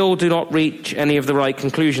we still do not reach any of the right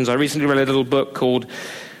conclusions. I recently read a little book called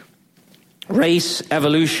Race,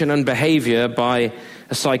 Evolution and Behavior by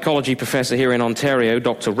a psychology professor here in Ontario,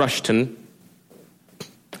 Dr. Rushton,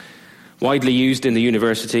 widely used in the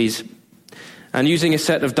universities. And using a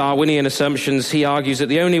set of Darwinian assumptions, he argues that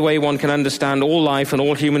the only way one can understand all life and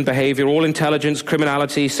all human behavior, all intelligence,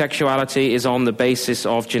 criminality, sexuality, is on the basis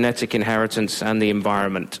of genetic inheritance and the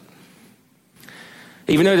environment.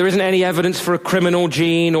 Even though there isn't any evidence for a criminal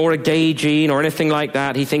gene or a gay gene or anything like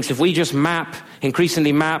that, he thinks if we just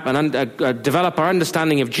increasingly map and develop our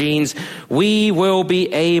understanding of genes, we will be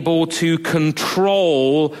able to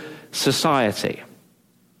control society.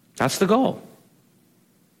 That's the goal.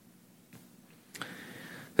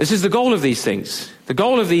 This is the goal of these things. The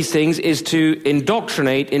goal of these things is to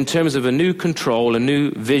indoctrinate in terms of a new control, a new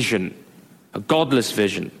vision, a godless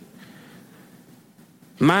vision.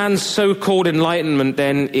 Man's so-called enlightenment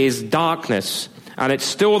then is darkness, and it's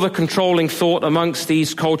still the controlling thought amongst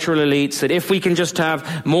these cultural elites that if we can just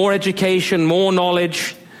have more education, more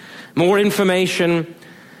knowledge, more information,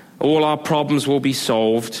 all our problems will be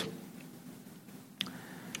solved.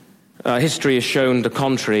 History has shown the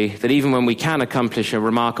contrary, that even when we can accomplish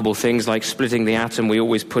remarkable things like splitting the atom, we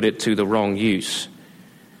always put it to the wrong use.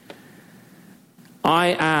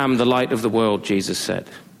 I am the light of the world, Jesus said.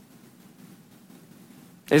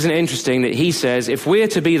 Isn't it interesting that he says, if we're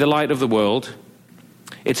to be the light of the world,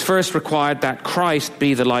 it's first required that Christ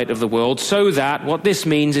be the light of the world, so that what this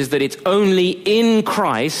means is that it's only in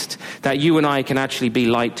Christ that you and I can actually be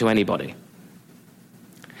light to anybody.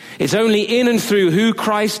 It's only in and through who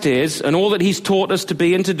Christ is and all that he's taught us to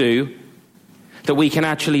be and to do that we can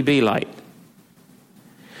actually be light.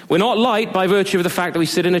 We're not light by virtue of the fact that we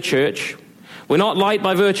sit in a church. We're not light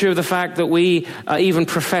by virtue of the fact that we even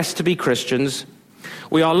profess to be Christians.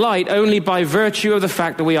 We are light only by virtue of the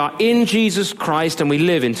fact that we are in Jesus Christ and we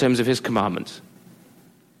live in terms of his commandments,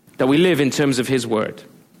 that we live in terms of his word.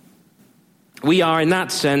 We are, in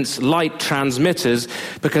that sense, light transmitters,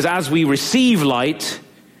 because as we receive light,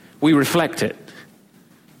 we reflect it.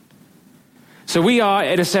 So we are,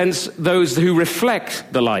 in a sense, those who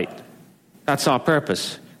reflect the light. That's our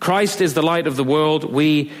purpose. Christ is the light of the world.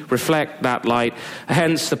 We reflect that light.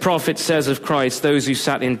 Hence, the prophet says of Christ, those who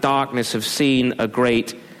sat in darkness have seen a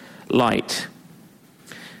great light.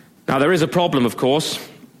 Now, there is a problem, of course.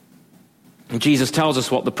 Jesus tells us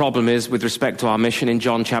what the problem is with respect to our mission in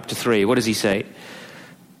John chapter 3. What does he say?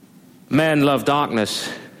 Men love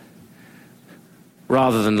darkness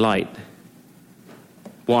rather than light.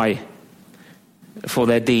 Why? For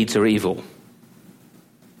their deeds are evil.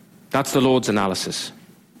 That's the Lord's analysis.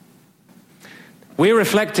 We're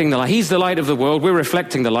reflecting the light. He's the light of the world. We're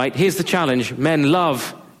reflecting the light. Here's the challenge. Men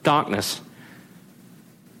love darkness.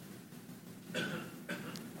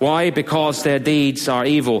 Why? Because their deeds are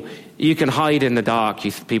evil. You can hide in the dark,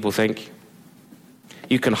 people think.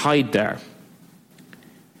 You can hide there.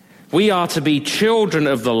 We are to be children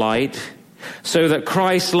of the light, so that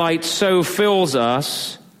Christ's light so fills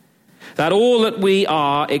us that all that we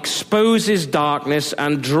are exposes darkness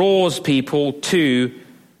and draws people to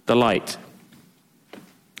the light.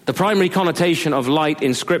 The primary connotation of light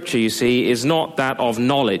in Scripture, you see, is not that of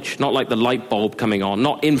knowledge, not like the light bulb coming on,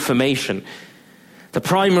 not information. The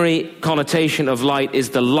primary connotation of light is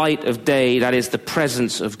the light of day, that is the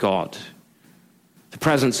presence of God. The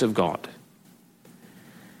presence of God.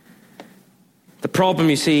 The problem,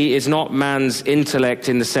 you see, is not man's intellect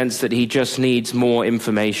in the sense that he just needs more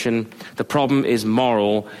information. The problem is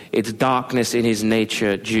moral. It's darkness in his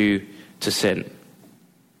nature due to sin.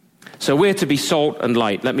 So we're to be salt and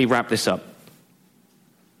light. Let me wrap this up.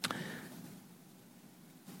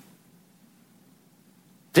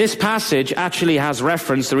 This passage actually has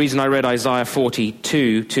reference, the reason I read Isaiah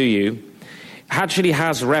 42 to you, actually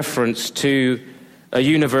has reference to a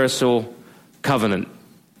universal covenant,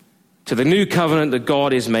 to the new covenant that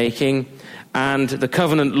God is making, and the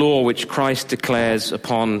covenant law which Christ declares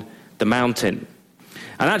upon the mountain.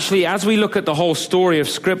 And actually, as we look at the whole story of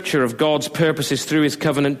Scripture, of God's purposes through his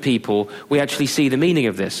covenant people, we actually see the meaning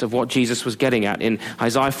of this, of what Jesus was getting at. In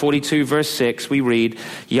Isaiah 42, verse 6, we read,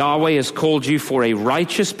 Yahweh has called you for a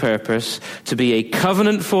righteous purpose, to be a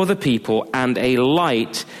covenant for the people and a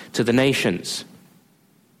light to the nations.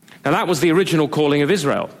 Now, that was the original calling of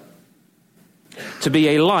Israel, to be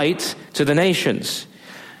a light to the nations.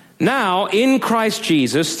 Now, in Christ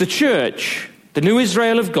Jesus, the church, the new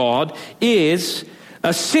Israel of God, is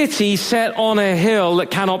a city set on a hill that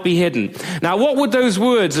cannot be hidden. Now, what would those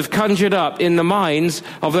words have conjured up in the minds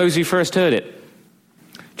of those who first heard it?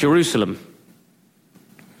 Jerusalem,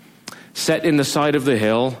 set in the side of the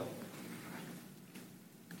hill,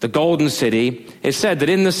 the golden city. It said that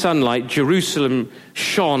in the sunlight, Jerusalem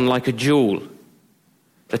shone like a jewel.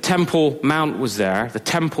 The Temple Mount was there. The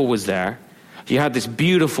temple was there. You had this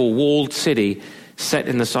beautiful walled city set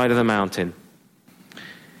in the side of the mountain.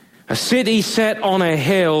 A city set on a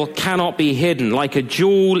hill cannot be hidden, like a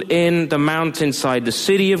jewel in the mountainside, the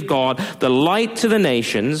city of God, the light to the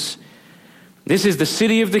nations. This is the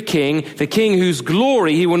city of the king whose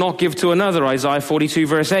glory he will not give to another, Isaiah 42,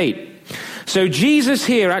 verse 8. So Jesus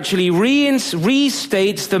here actually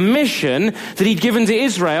restates the mission that he'd given to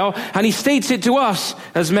Israel, and he states it to us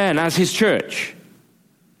as men, as his church.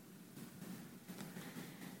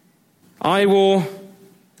 I will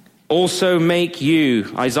also make you,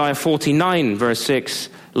 Isaiah 49, verse 6,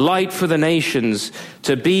 light for the nations,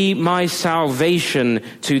 to be my salvation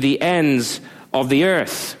to the ends of the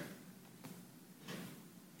earth.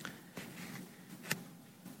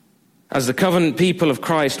 As the covenant people of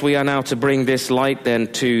Christ, we are now to bring this light then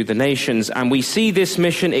to the nations. And we see this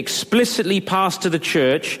mission explicitly passed to the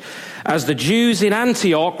church as the Jews in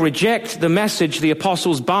Antioch reject the message the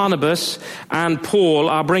apostles Barnabas and Paul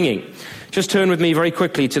are bringing. Just turn with me very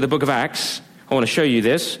quickly to the book of Acts. I want to show you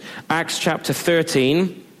this. Acts chapter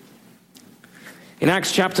 13. In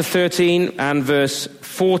Acts chapter 13 and verse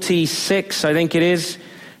 46, I think it is,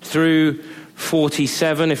 through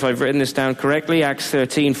 47, if I've written this down correctly. Acts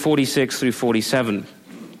 13, 46 through 47.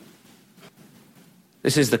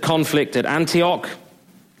 This is the conflict at Antioch.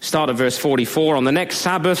 Start at verse 44. On the next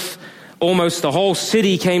Sabbath, almost the whole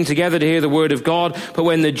city came together to hear the word of God. But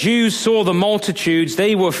when the Jews saw the multitudes,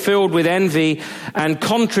 they were filled with envy, and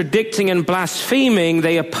contradicting and blaspheming,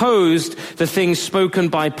 they opposed the things spoken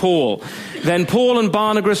by Paul. Then Paul and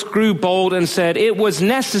Barnabas grew bold and said, "It was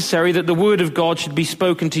necessary that the word of God should be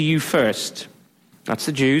spoken to you first. That's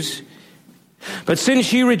the Jews. But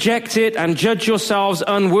since you reject it and judge yourselves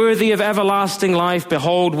unworthy of everlasting life,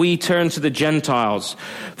 behold, we turn to the Gentiles.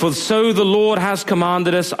 For so the Lord has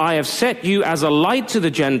commanded us, I have set you as a light to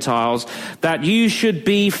the Gentiles, that you should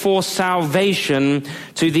be for salvation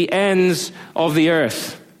to the ends of the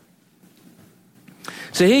earth.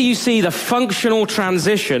 So here you see the functional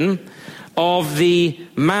transition of the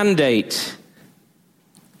mandate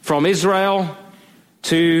from Israel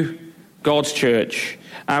to God's church.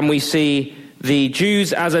 And we see the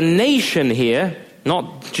Jews as a nation here,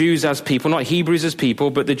 not Jews as people, not Hebrews as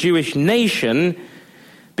people, but the Jewish nation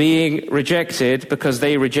being rejected because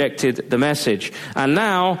they rejected the message. And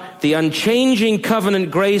now the unchanging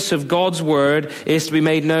covenant grace of God's word is to be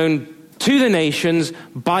made known to the nations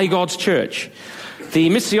by God's church. The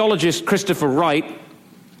missiologist Christopher Wright,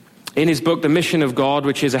 in his book, The Mission of God,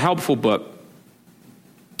 which is a helpful book,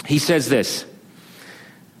 he says this: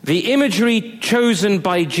 the imagery chosen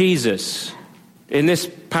by Jesus in this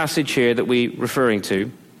passage here that we're referring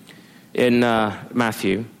to in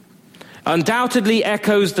Matthew undoubtedly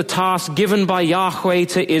echoes the task given by Yahweh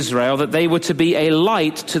to Israel, that they were to be a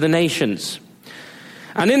light to the nations.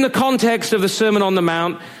 And in the context of the Sermon on the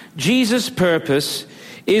Mount, Jesus' purpose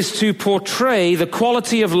is to portray the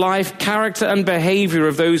quality of life, character, and behavior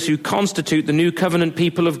of those who constitute the new covenant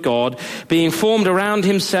people of God, being formed around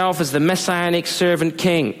himself as the messianic servant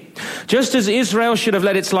king. Just as Israel should have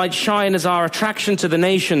let its light shine as our attraction to the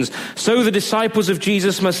nations, so the disciples of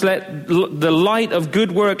Jesus must let the light of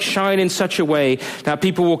good work shine in such a way that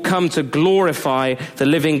people will come to glorify the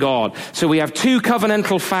living God. So we have two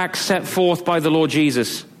covenantal facts set forth by the Lord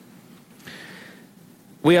Jesus.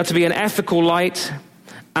 We are to be an ethical light,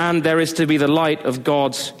 and there is to be the light of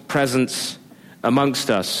God's presence amongst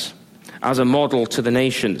us as a model to the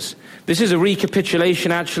nations. This is a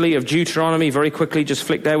recapitulation, actually, of Deuteronomy. Very quickly, just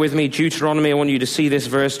flick there with me. Deuteronomy, I want you to see this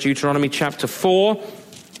verse. Deuteronomy chapter 4,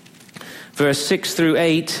 verse 6 through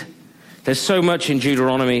 8. There's so much in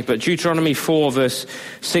Deuteronomy, but Deuteronomy 4, verse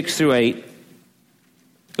 6 through 8.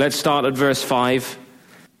 Let's start at verse 5.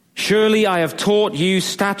 Surely I have taught you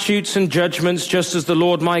statutes and judgments, just as the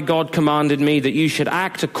Lord my God commanded me, that you should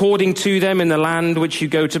act according to them in the land which you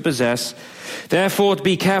go to possess. Therefore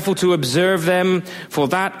be careful to observe them, for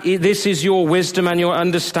this is your wisdom and your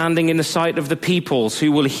understanding in the sight of the peoples,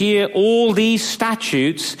 who will hear all these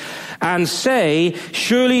statutes and say,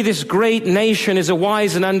 surely this great nation is a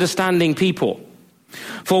wise and understanding people.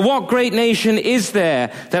 For what great nation is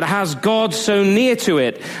there that has God so near to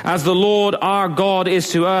it as the Lord our God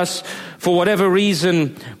is to us, for whatever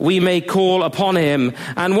reason we may call upon him?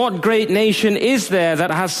 And what great nation is there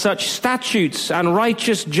that has such statutes and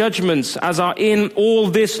righteous judgments as are in all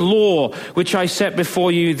this law which I set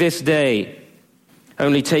before you this day?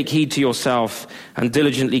 Only take heed to yourself and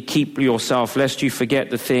diligently keep yourself, lest you forget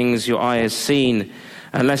the things your eye has seen,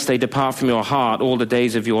 unless they depart from your heart all the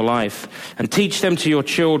days of your life, and teach them to your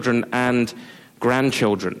children and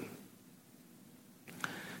grandchildren.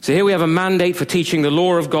 So here we have a mandate for teaching the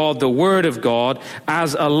law of God, the word of God,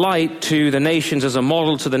 as a light to the nations, as a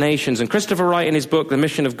model to the nations. And Christopher Wright, in his book, The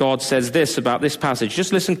Mission of God, says this about this passage.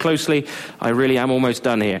 Just listen closely. I really am almost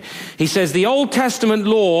done here. He says, the Old Testament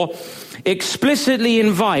law explicitly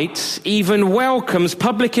invites, even welcomes,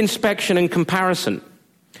 public inspection and comparison.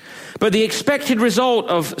 But the expected result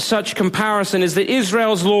of such comparison is that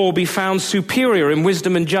Israel's law will be found superior in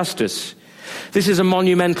wisdom and justice. This is a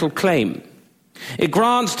monumental claim. It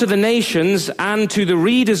grants to the nations and to the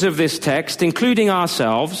readers of this text, including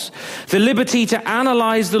ourselves, the liberty to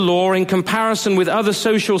analyze the law in comparison with other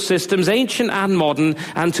social systems, ancient and modern,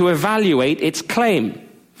 and to evaluate its claim.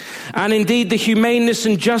 And indeed, the humaneness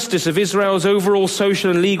and justice of Israel's overall social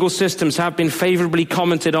and legal systems have been favorably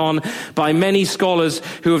commented on by many scholars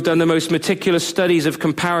who have done the most meticulous studies of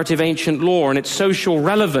comparative ancient law, and its social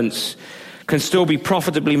relevance can still be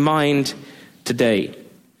profitably mined today.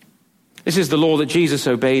 This is the law that Jesus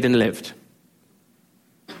obeyed and lived.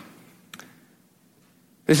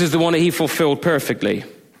 This is the one that he fulfilled perfectly.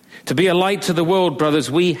 To be a light to the world,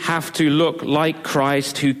 brothers, we have to look like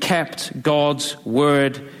Christ, who kept God's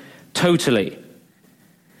word totally.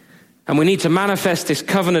 And we need to manifest this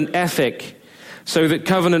covenant ethic so that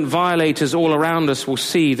covenant violators all around us will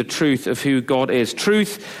see the truth of who God is.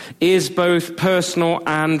 Truth is both personal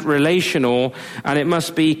and relational, and it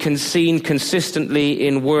must be seen consistently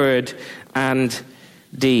in word and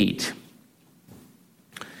deed.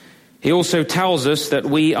 He also tells us that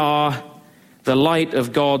we are the light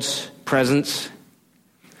of God's presence.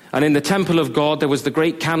 And in the temple of God, there was the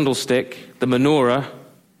great candlestick, the menorah,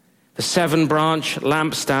 The 7-branch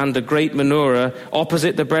lampstand, the great menorah,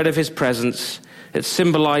 opposite the bread of his presence, it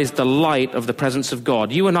symbolized the light of the presence of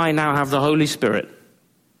God. You and I now have the Holy Spirit,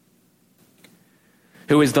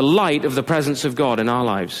 who is the light of the presence of God in our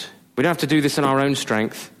lives. We don't have to do this in our own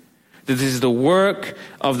strength. This is the work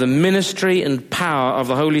of the ministry and power of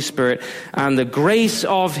the Holy Spirit, and the grace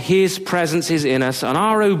of his presence is in us, and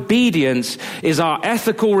our obedience is our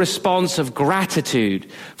ethical response of gratitude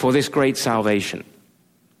for this great salvation.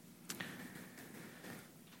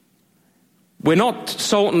 We're not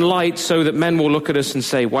salt and light so that men will look at us and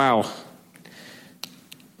say, wow,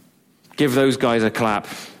 give those guys a clap.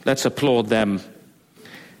 Let's applaud them.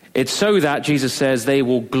 It's so that, Jesus says, they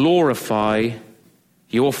will glorify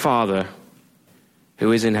your Father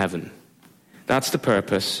who is in heaven. That's the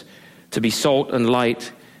purpose, to be salt and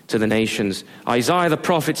light to the nations. Isaiah the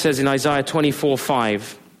prophet says in Isaiah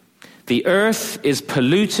 24:5, the earth is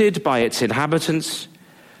polluted by its inhabitants,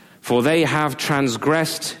 for they have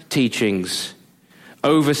transgressed teachings,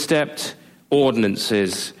 overstepped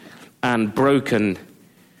ordinances, and broken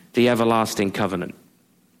the everlasting covenant.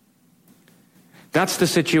 That's the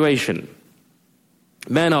situation.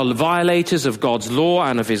 Men are violators of God's law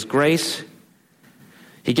and of his grace.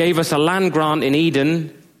 He gave us a land grant in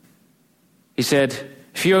Eden. He said,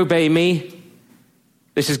 if you obey me,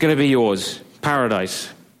 this is going to be yours, paradise.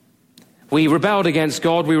 We rebelled against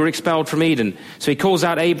God. We were expelled from Eden. So he calls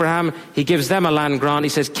out Abraham. He gives them a land grant. He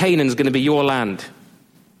says, Canaan's going to be your land.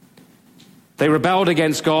 They rebelled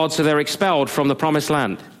against God, so they're expelled from the promised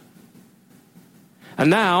land. And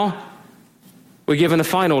now we're given a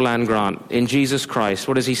final land grant in Jesus Christ.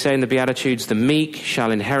 What does he say in the Beatitudes? The meek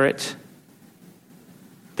shall inherit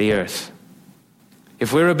the earth.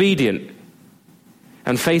 If we're obedient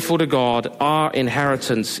and faithful to God, our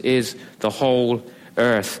inheritance is the whole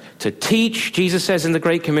earth. To teach, Jesus says in the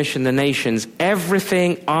Great Commission, the nations,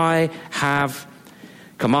 everything I have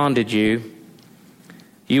commanded you.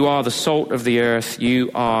 You are the salt of the earth. You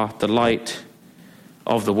are the light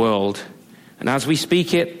of the world. And as we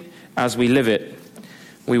speak it, as we live it,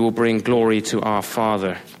 we will bring glory to our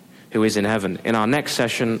Father who is in heaven. In our next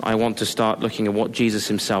session, I want to start looking at what Jesus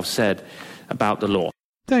himself said about the law.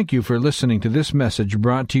 Thank you for listening to this message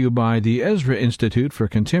brought to you by the Ezra Institute for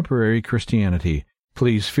Contemporary Christianity.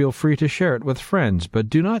 Please feel free to share it with friends, but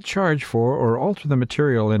do not charge for or alter the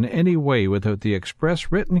material in any way without the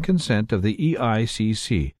express written consent of the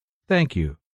EICC. Thank you.